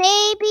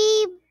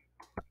 Maybe.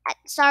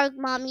 Sorry,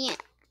 mommy.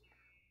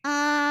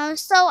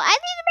 So I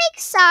need to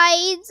make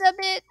signs of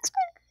it.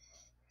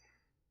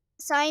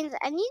 Signs.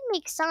 I need to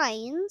make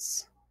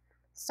signs.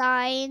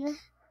 Sign.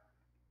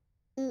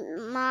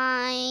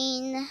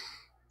 Mine.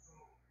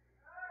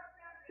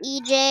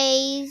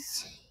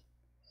 EJ's.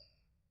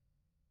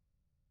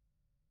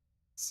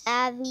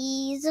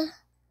 Savvy's.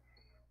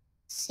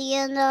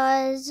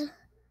 Sienna's.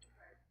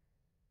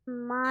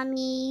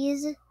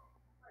 Mommy's.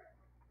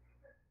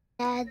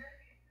 Dad.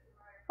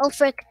 Oh,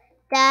 frick.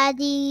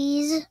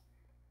 Daddy's.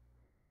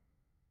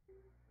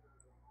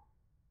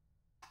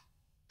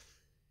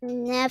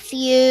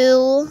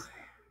 Nephew.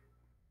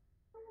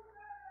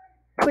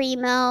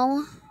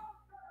 Primo.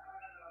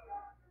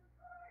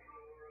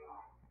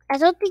 I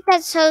don't think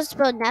that's how to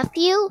spell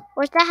nephew.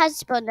 Or is that how to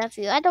spell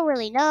nephew? I don't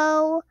really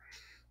know.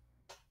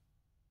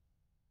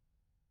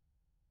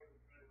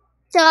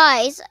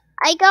 Guys,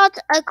 I got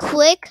a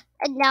quick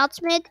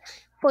announcement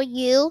for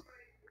you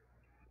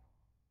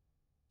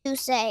to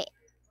say.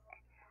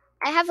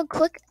 I have a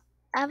quick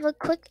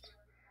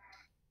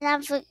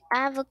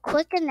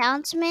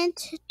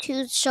announcement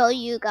to show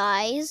you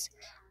guys.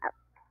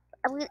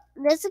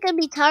 This is gonna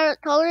be taller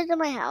than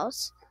my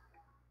house.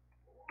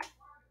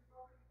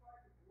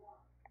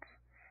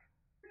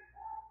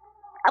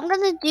 I'm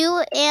gonna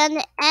do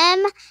an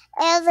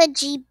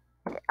MLG.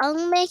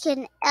 I'll make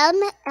an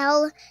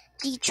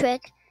MLG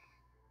trick.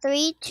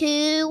 3,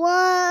 2,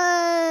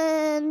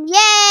 1. Yeah!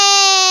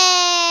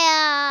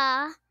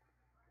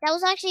 That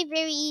was actually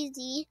very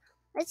easy.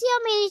 Let's see how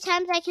many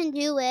times I can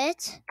do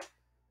it.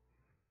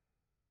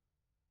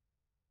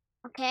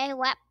 Okay,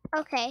 what?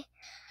 Okay.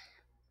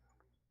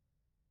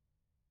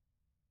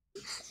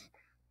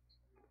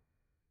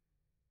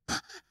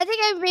 I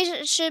think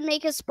I should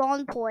make a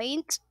spawn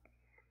point.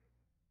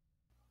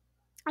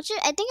 I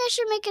think I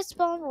should make a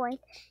spawn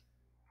point.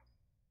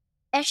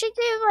 I should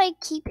do like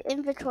keep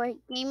inventory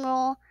game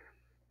roll.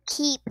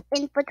 Keep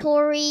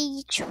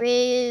inventory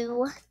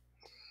true.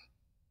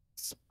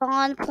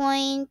 Spawn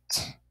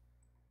point.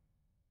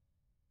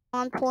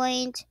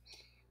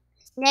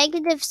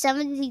 Negative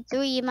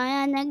 73. Am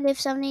I on negative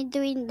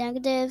 73?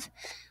 Negative.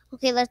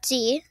 Okay, let's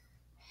see.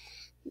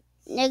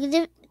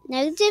 Negative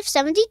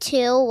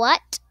 72.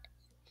 What?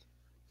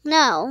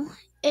 No.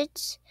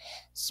 It's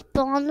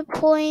spawn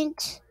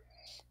point.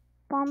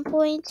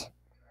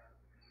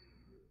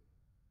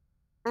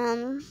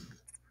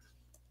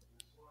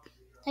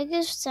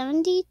 Negative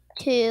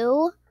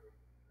 72.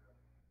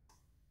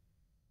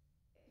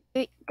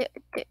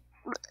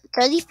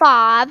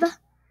 35.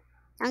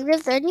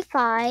 Negative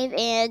 35.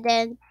 And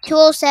then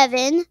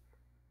 207.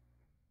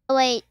 Oh,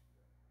 wait.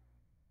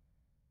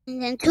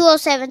 And then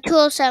 207.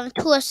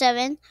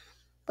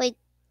 Wait.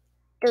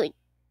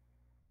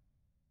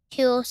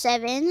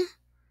 207.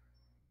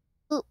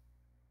 Ooh.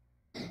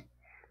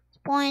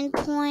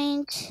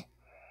 Point.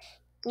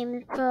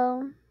 Game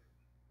Pro.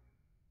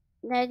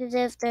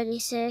 Negative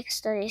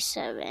 36,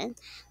 37.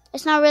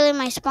 It's not really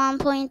my spawn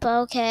point,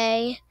 but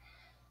okay.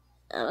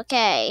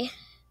 Okay.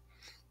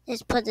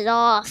 Let's put it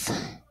off.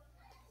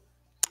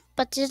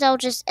 But this I'll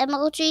just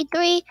emoji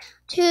 3,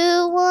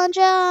 2, 1,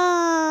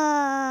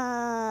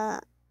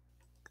 jump.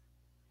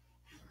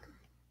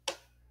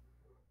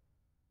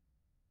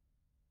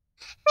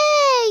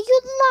 Hey,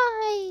 you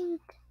lied.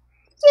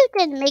 You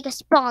didn't make a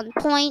spawn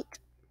point.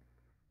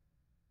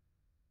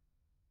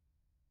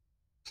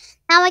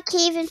 Now I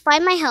can't even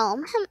find my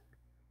home.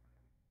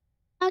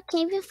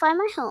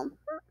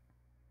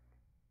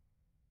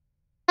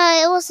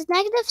 It was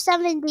negative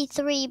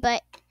 73,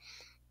 but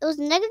it was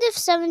negative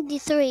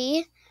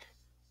 73.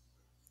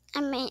 I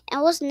mean, it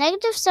was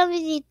negative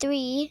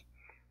 73.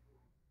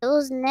 It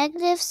was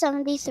negative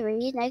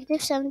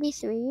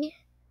 73.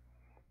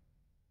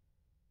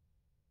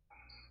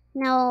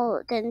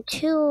 No, then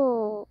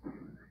 2.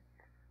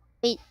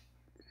 Wait.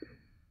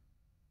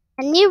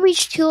 I need to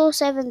reach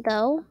 207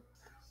 though.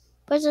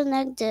 Where's the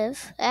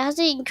negative? It has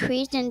to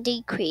increase and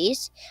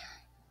decrease.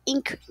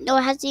 No,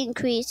 it has to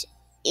increase.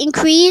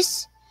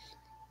 Increase.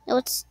 No,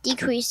 it's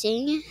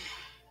decreasing.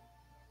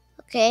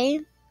 Okay.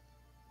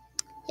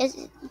 Yes,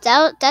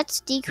 that's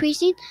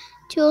decreasing.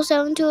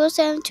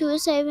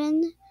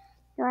 207.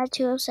 No, I have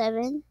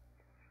 207.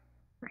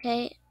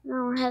 Okay.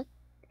 No, I have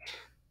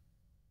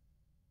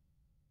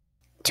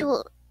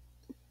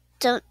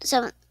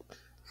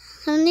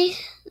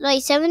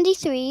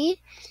 73.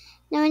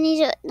 Now I need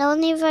to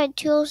find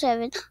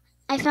 207.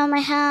 I found my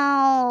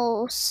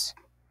house.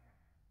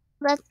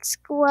 Let's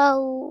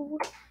go.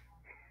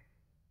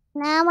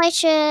 Now I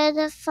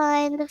should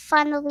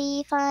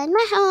finally find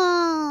my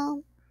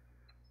home.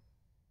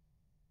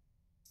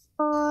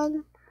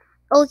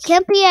 Oh, it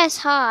can't be as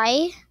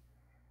high.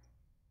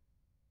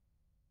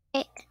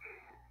 Eh,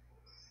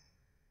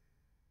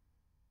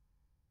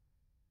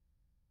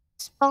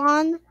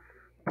 Spawn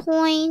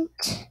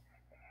point.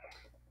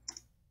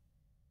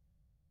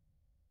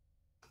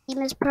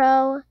 Demon's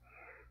Pro.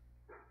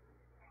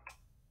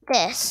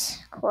 This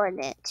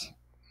coordinate.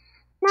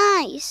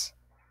 Nice.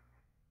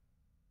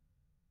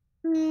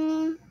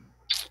 Hmm.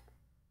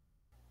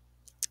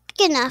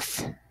 Good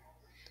enough.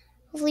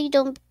 Hopefully, you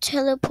don't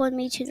teleport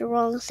me to the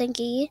wrong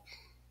thingy.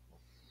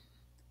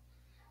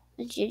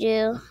 What'd you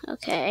do?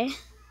 Okay.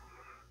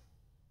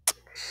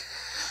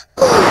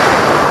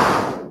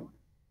 I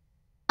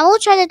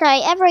won't try to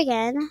die ever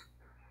again.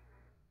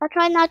 I'll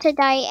try not to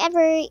die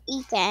ever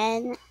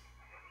again.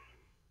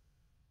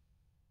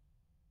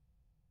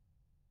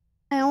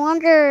 I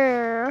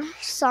wonder.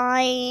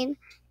 Sign.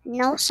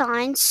 No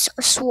signs.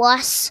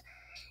 Swas.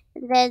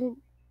 And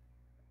then.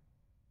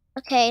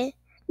 Okay.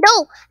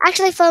 No!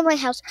 Actually, I found my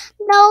house.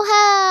 No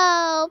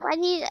help! I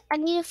need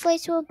a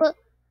place to a book.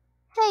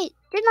 Hey,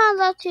 you're not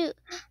allowed to.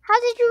 How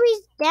did you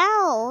reach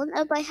down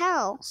of my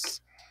house?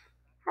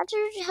 How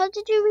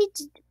did you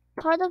reach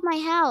part of my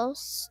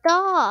house?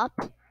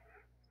 Stop!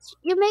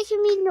 You're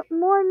making me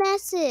more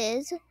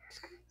messes.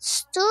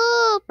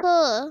 Stop!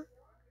 I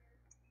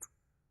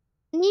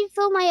need to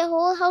fill my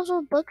whole house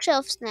with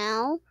bookshelves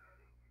now.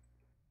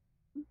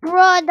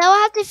 Bruh, now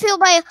I have to fill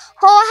my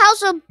whole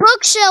house with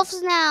bookshelves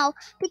now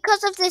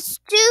because of this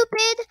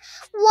stupid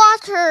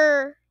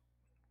water.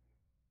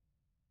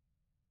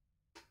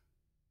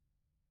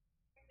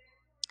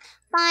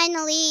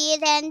 Finally,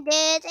 it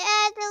ended.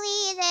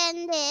 Finally, it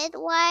ended.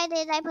 Why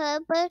did I put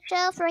a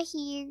bookshelf right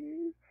here?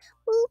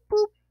 Boop,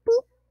 boop,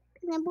 boop.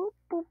 And then boop,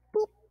 boop,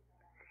 boop.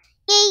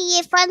 Yay,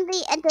 it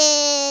finally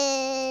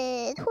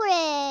ended.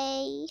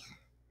 Hooray.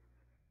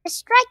 The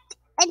strike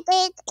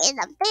ended in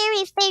a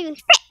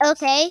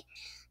okay.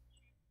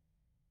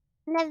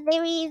 And I'm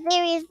very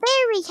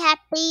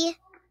happy.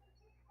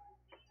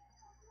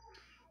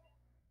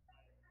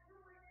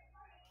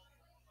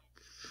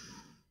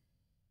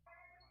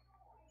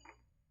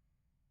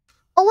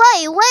 Oh,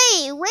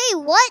 wait,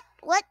 what?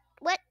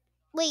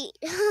 Wait.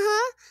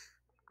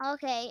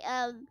 Okay,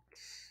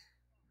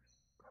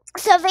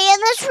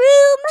 Savannah's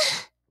room,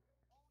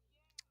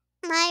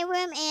 my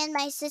room, and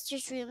my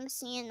sister's room,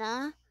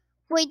 Sienna.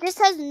 Wait, this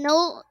has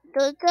no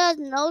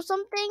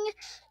something?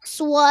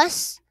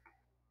 Swas.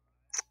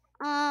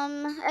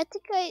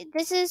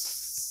 This is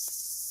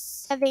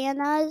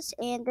Savannah's,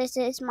 and this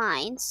is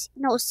mine.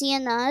 No,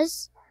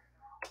 Sienna's.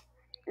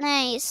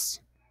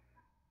 Nice.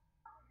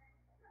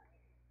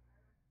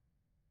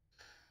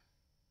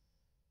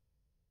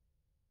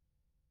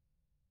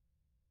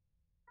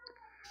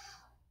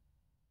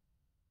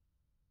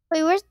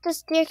 Wait, where's the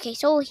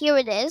staircase? Oh, here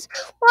it is.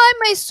 Why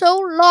am I so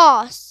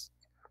lost?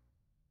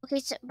 Okay,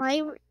 so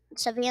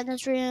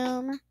Savannah's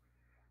room,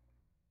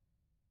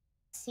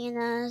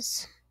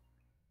 Sienna's,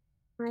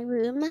 my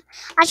room.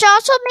 I should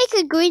also make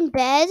a green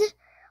bed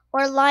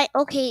or line.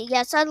 Okay,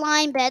 yes, a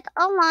line bed.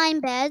 A line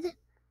bed.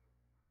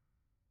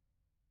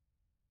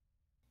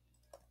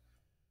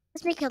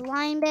 Let's make a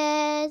line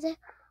bed,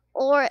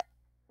 or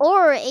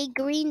a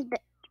green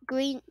bed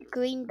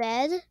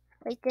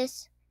like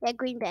this. Yeah,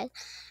 green bed.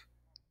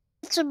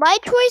 It's my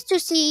choice to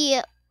see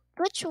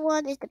which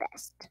one is the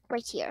best.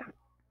 Right here.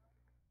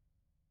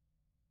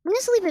 I'm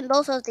gonna sleep in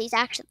both of these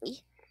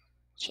actually.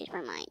 Change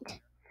my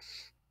mind.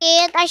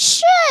 And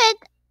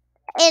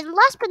and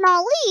last but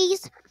not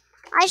least,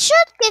 I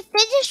should get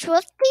finished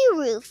with the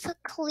roof.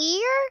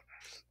 Clear.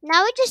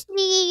 Now we just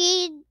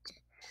need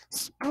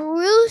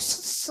spruce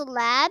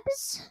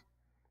slabs.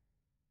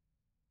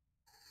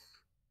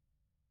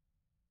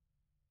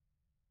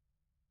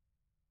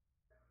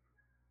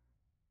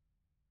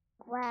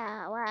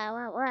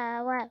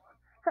 Wow.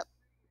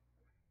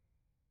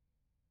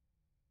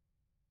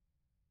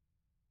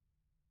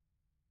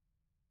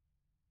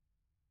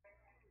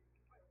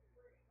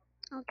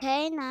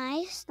 Okay,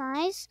 nice.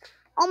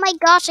 Oh my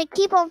gosh, I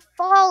keep on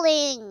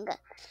falling.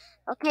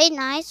 Okay,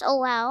 nice. Oh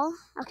wow.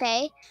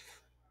 Okay.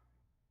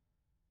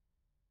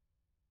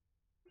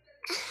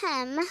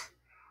 Ahem.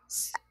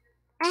 S-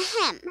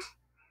 Ahem.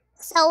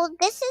 So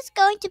this is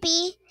going to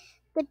be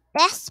the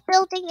best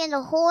building in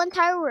the whole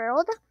entire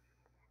world.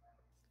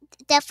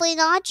 Definitely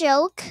not a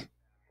joke.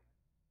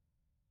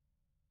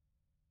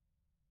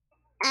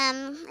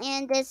 And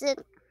this is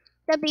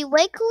gonna be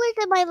way cooler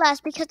than my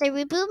last because I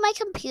rebooted my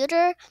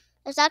computer.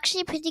 It's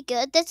actually pretty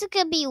good. This is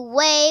gonna be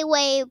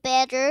way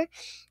better.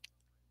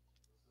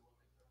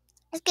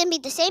 It's gonna be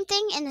the same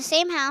thing in the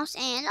same house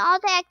and all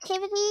the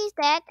activities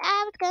that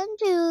I was gonna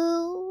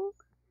do.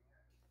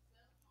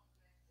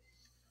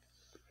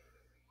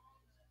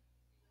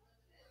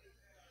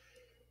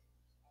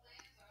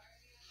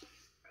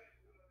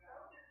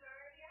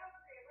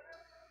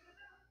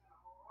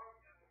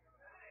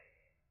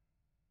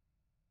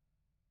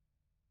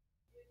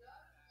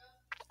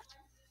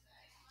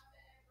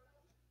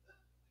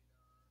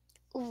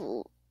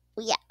 Ooh,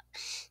 yeah.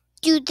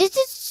 Dude,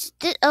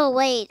 oh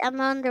wait,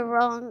 I'm on the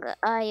wrong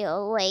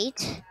aisle. Wait,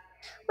 that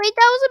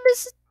was a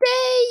mistake.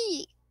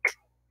 mistake.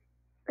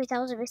 Wait, that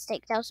was a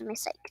mistake. That was a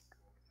mistake.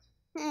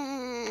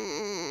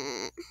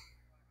 Hmm.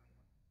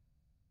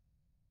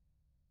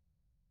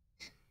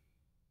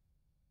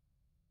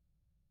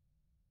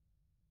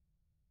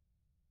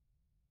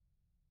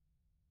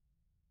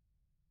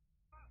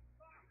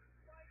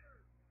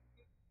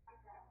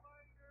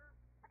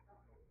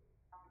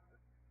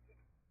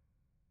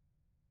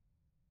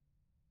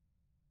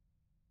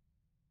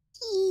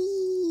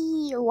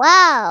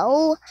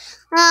 Wow.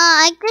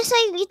 I guess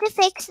I need to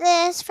fix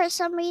this for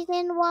some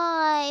reason.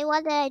 Why?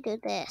 Why did I do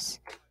this?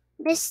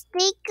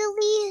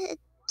 Mistakenly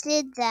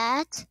did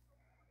that.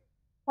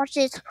 Watch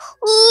this.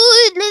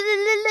 Ooh,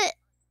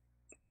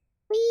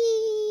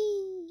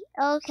 wee.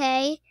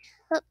 Okay.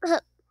 Hup,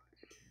 hup.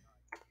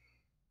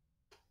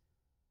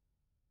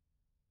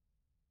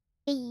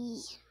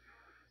 Wee.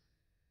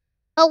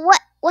 Oh,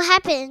 what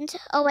happened?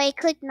 Oh, wait,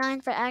 click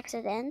 9 for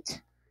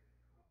accident.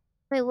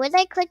 Wait, what did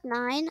I click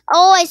 9?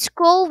 Oh, I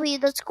scroll wheel,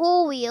 the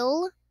scroll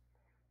wheel.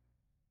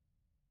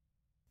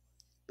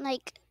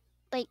 Like,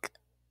 like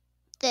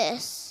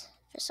this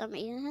for some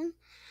reason.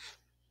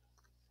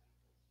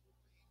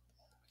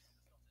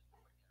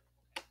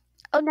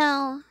 Oh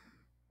no.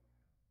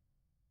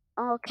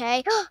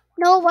 Okay.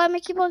 No, why am I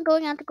keep on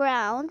going on the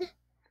ground?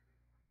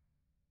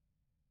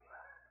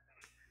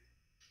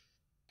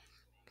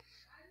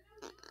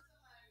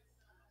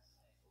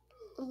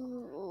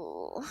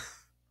 Ooh.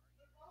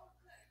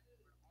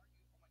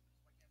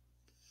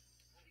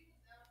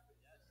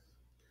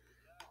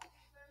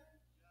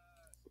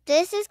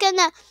 This is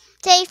gonna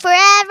take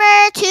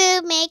forever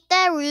to make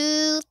the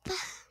roof.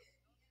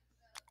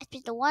 I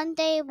spent the one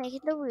day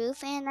making the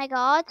roof and I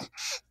got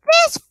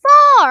this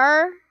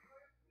far.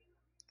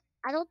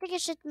 I don't think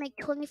it should make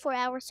 24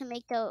 hours to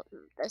make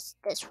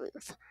this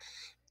roof.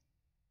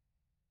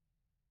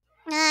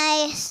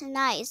 Nice,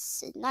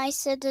 nice,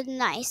 nice and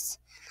nice.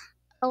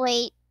 Oh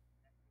wait,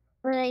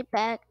 was I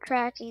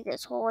backtracking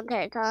this whole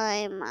entire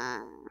time?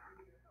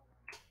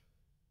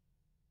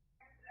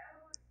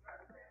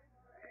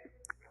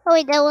 Oh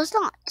wait, that was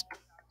not.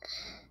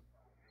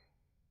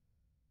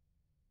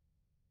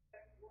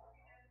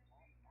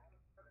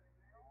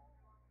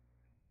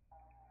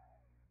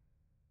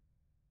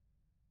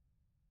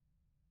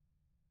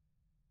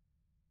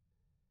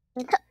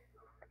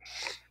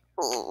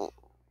 Oh,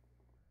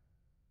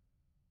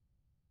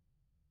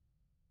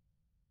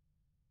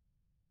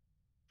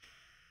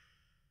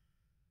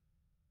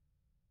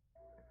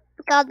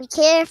 gotta be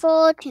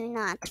careful to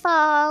not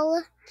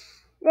fall.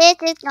 This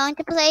is going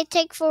to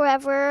take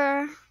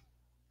forever.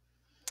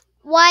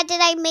 Why did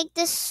I make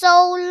this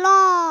so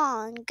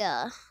long?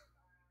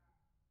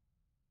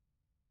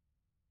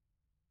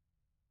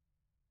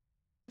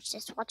 Watch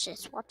this, watch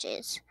this, watch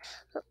this.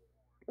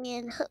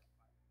 And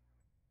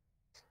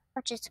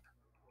watch this.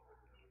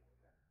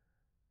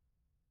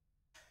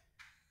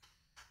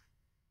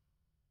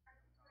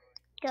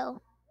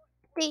 Go.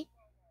 Three.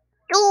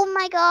 Oh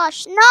my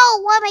gosh.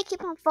 No, why am I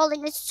keep on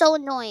falling? It's so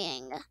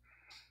annoying.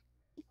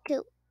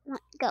 2, 1,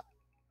 go.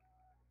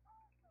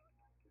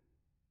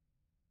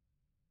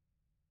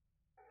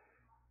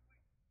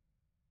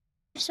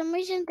 For some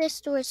reason, this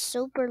door is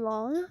super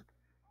long.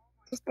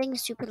 This thing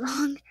is super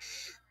long.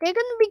 They're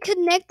gonna be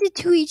connected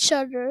to each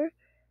other.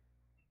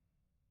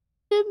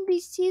 Gonna be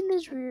seen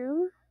this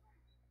room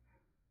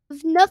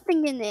with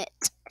nothing in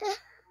it.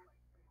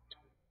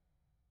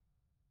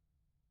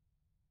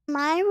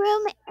 My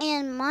room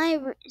and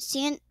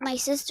my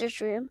sister's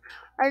room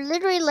are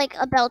literally like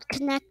about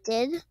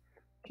connected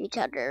to each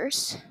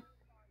other's.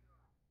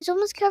 It's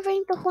almost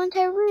covering the whole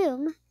entire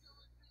room.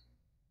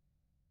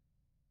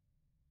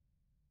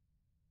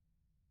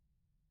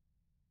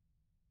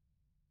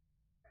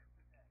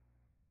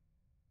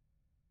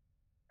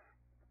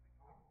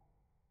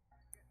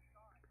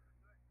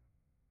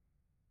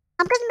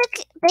 I'm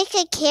gonna make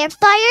a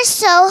campfire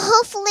so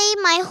hopefully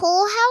my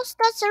whole house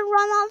doesn't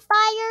run on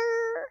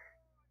fire.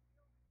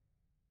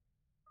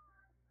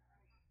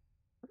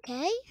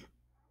 Okay.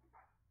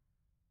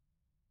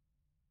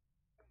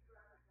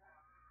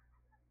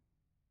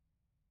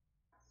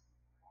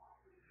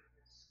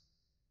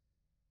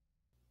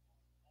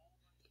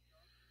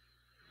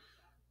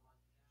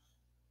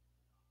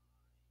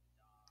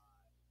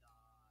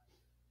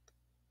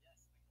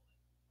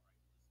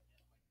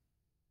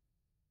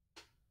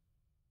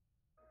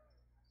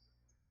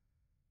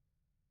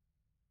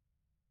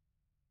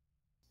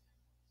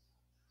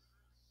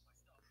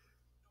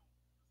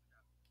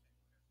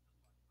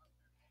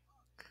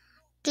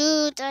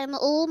 Dude, I'm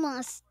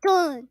almost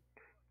done.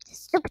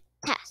 Stupid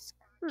task.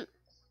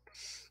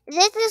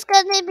 This is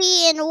gonna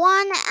be in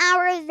 1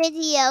 hour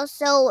video,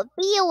 so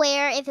be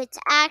aware if it's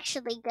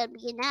actually gonna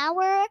be an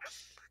hour.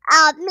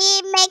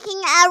 Me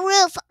making a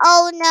roof.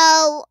 Oh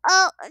no!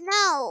 Oh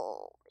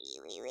no!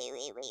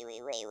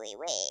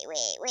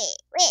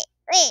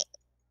 Wait.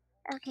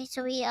 Okay,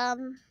 so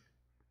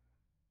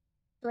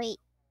wait.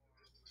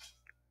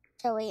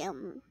 So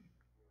um.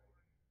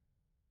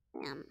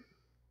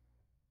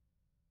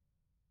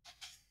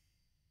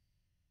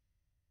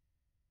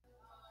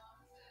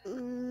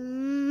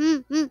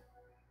 Mm,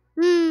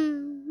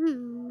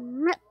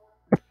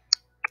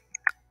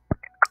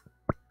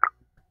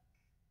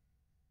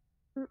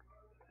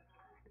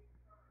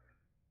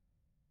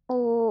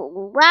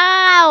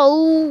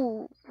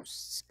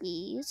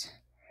 skis.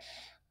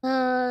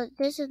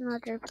 This is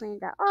another plane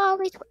that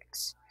always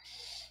works.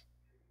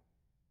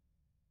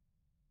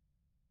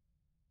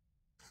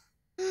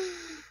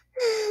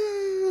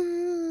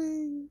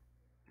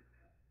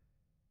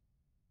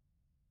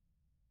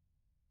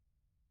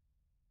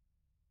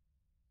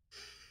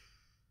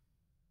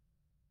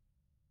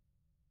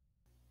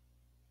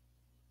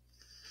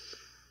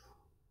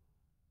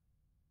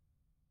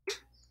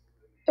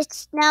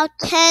 It's now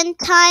 10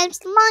 times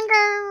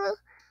longer.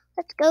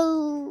 Let's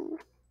go.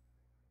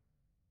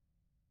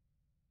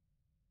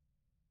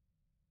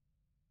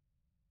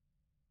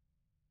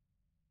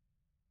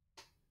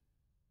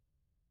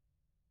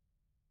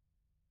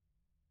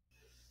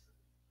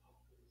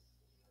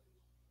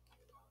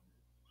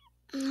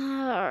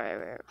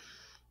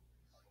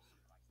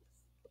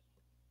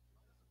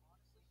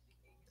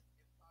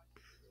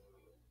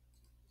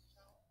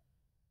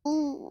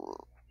 Ooh,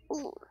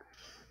 ooh.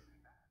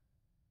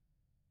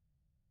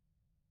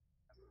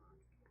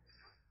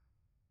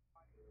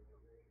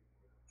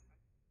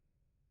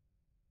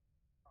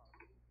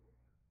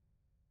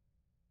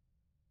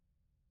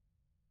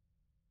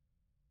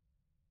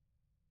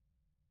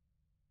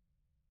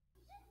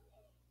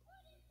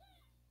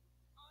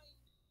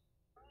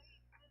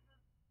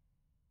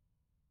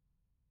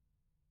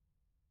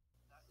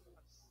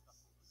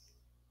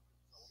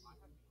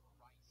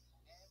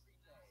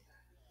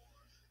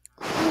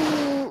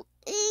 Ooh,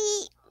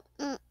 ee,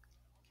 mm.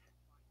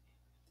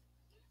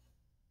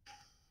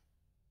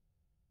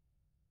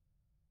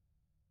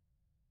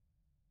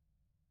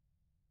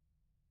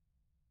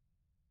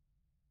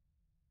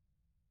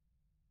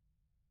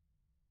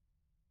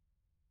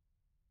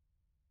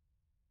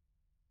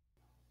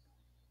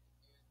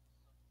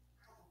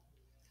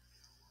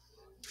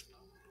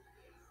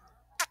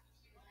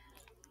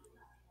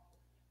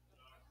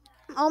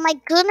 Oh my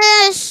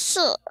goodness!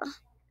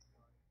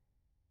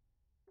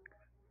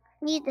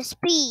 Need the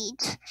speed.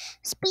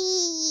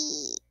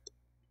 Speed!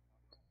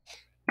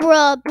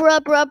 Bruh, bruh,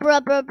 bruh,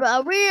 bruh, bruh,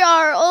 bruh. We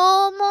are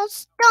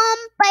almost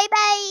done,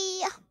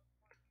 baby!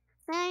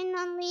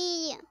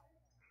 Finally,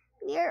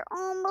 we're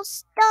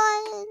almost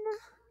done.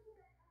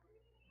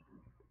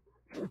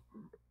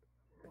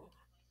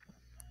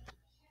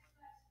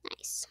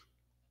 Nice.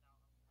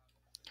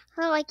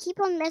 Oh, I keep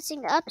on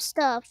messing up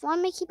stuff. Why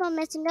am I keep on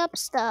messing up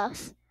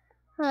stuff?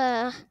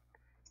 Bruh,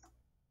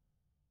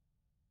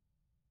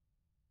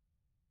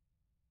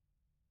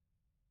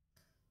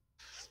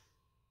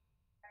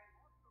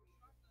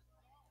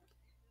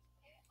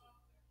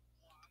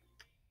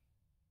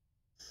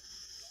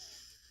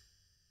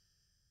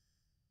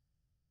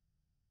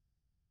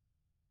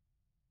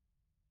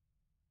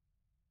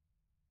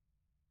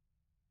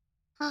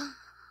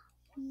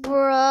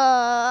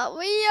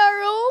 we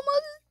are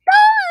almost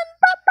done,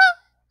 Papa.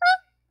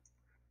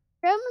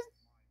 We're almost.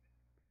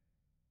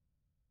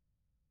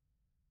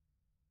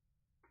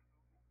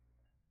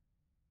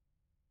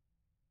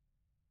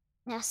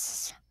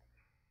 Yes.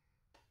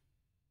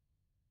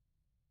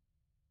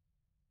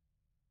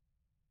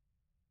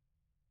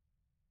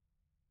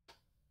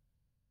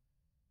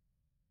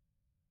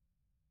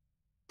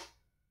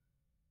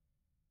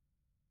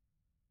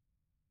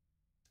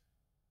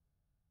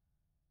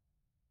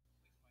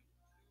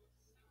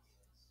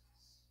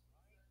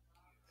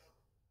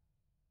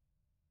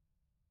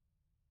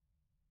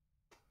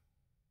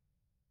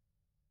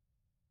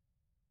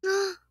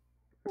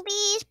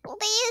 Please,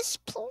 please,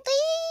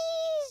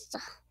 please.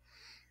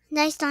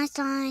 Nice, nice,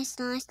 nice,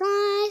 nice,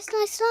 nice,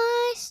 nice,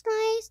 nice,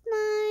 nice,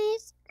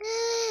 nice.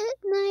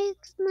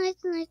 Nice,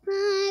 nice, nice,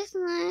 nice,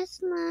 nice,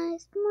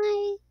 nice,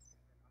 nice.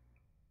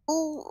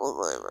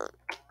 Oh.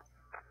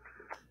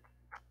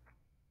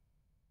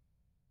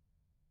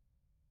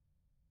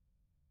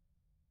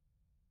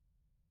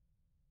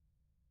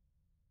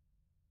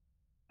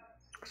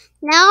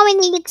 Now we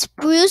need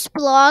spruce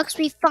blocks.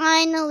 We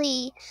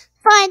finally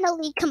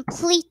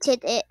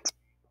completed it.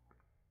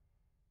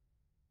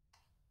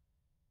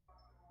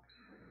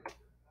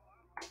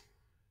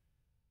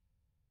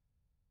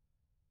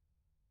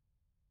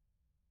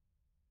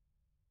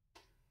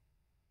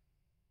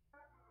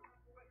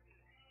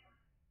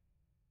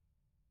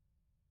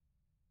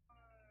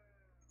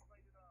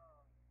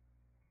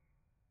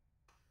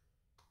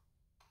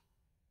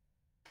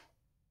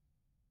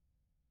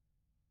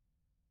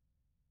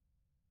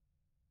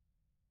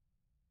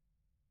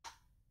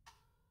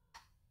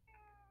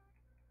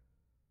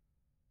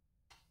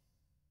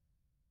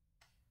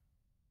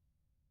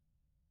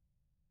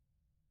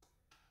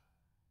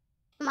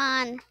 Come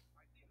on.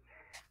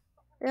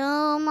 We're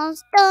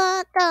almost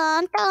done,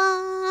 done,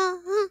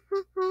 done.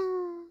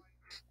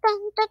 Dun,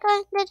 dun,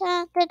 dun,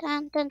 dun,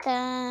 dun, dun, dun,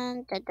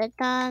 dun, dun, dun,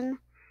 dun.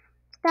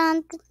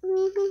 Dun,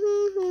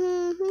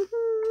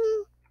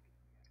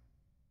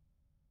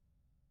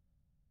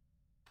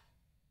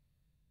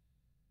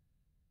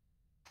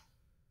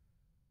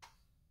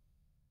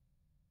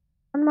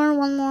 one more,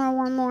 one more,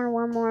 one more,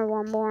 one more,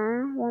 one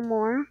more, one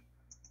more.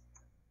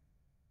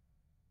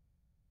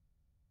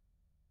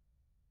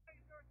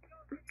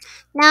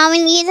 Now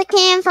we need a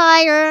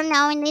campfire.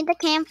 Now we need a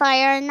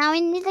campfire. Now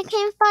we need a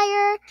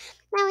campfire.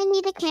 Now we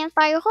need a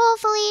campfire.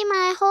 Hopefully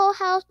my whole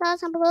house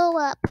doesn't blow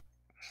up.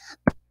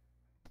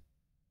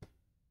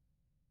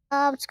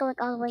 It's going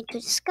all the way to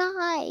the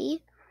sky.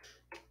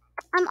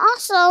 I'm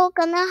also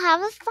gonna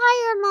have a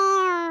fire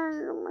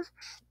alarm.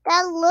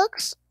 That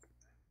looks.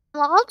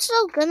 I'm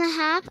also gonna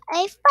have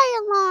a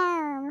fire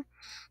alarm.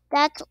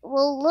 That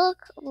will look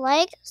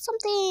like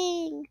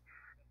something.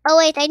 Oh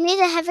wait, I need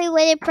a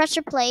heavy-weighted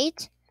pressure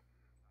plate.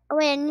 Oh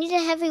wait, I need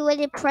a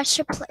heavy-weighted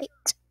pressure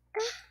plate.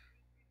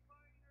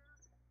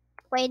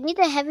 Wait, I need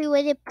a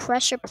heavy-weighted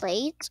pressure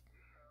plate.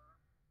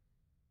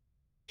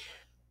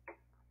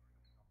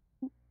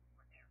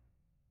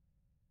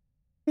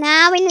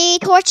 Now we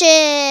need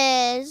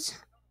torches.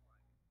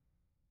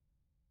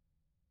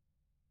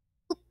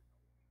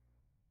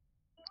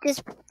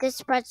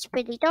 This part's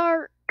pretty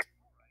dark.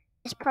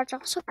 This part's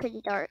also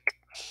pretty dark.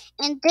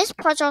 And this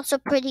part's also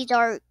pretty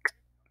dark.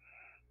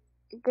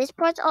 This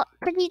part's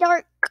pretty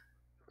dark.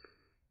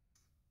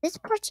 This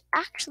part's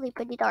actually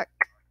pretty dark.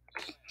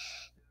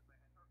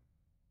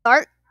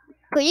 Dark,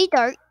 pretty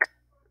dark,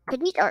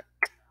 pretty dark.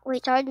 Wait,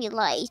 it's already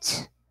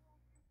light.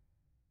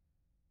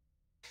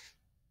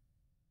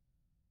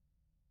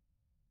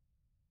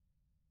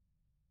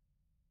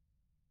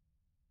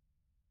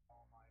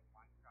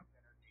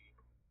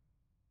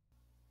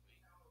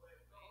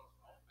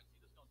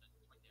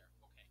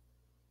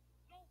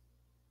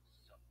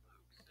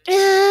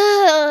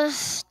 Ugh.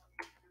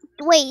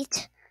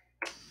 Wait.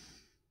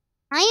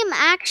 I am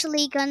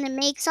actually gonna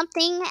make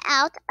something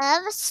out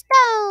of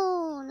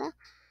stone.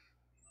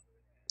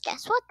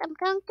 Guess what I'm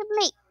going to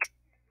make?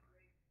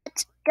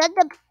 It's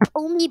gonna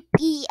only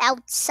be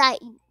outside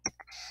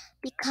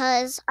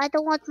because I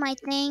don't want my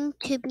thing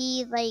to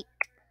be like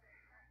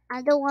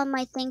I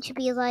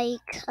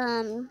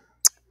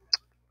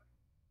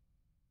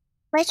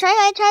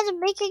tried to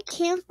make a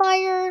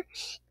campfire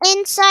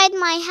inside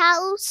my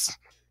house.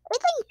 It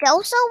didn't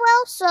go so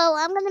well, so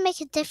I'm gonna make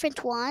a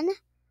different one.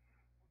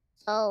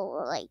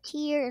 So like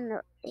here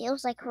and it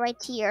was like right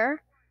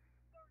here.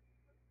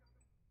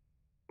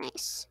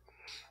 Nice.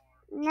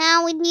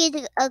 Now we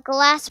need a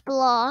glass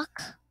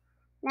block.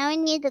 Now we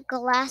need a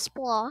glass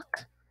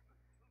block.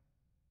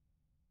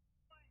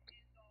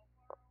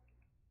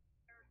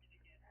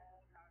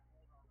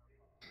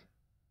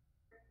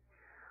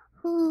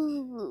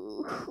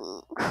 Ooh.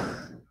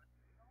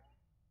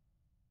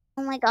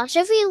 Oh my gosh,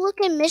 if you look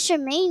at Mr.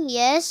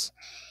 Manius,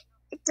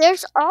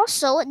 there's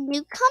also a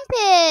new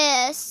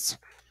compass.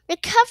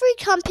 Recovery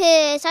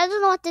compass. I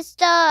don't know what this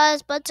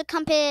does, but it's a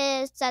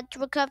compass that's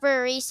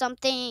recovery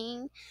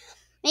something.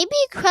 Maybe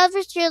it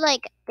covers your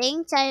like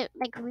things that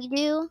like we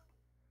do.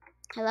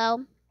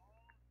 Hello.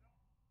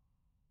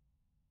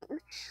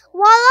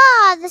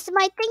 Voila! This is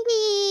my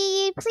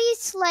thingy.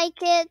 Please like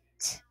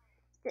it.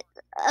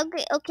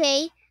 Okay,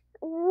 okay.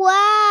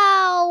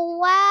 Wow,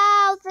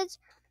 wow.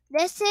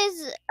 This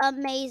is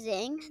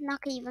amazing. Not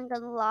even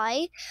gonna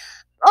lie.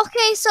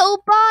 Okay, so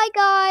bye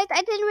guys.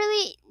 I didn't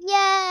really.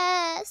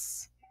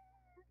 Yes.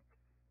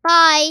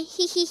 Bye.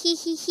 Hee hee hee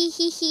hee hee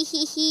hee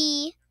hee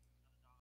hee.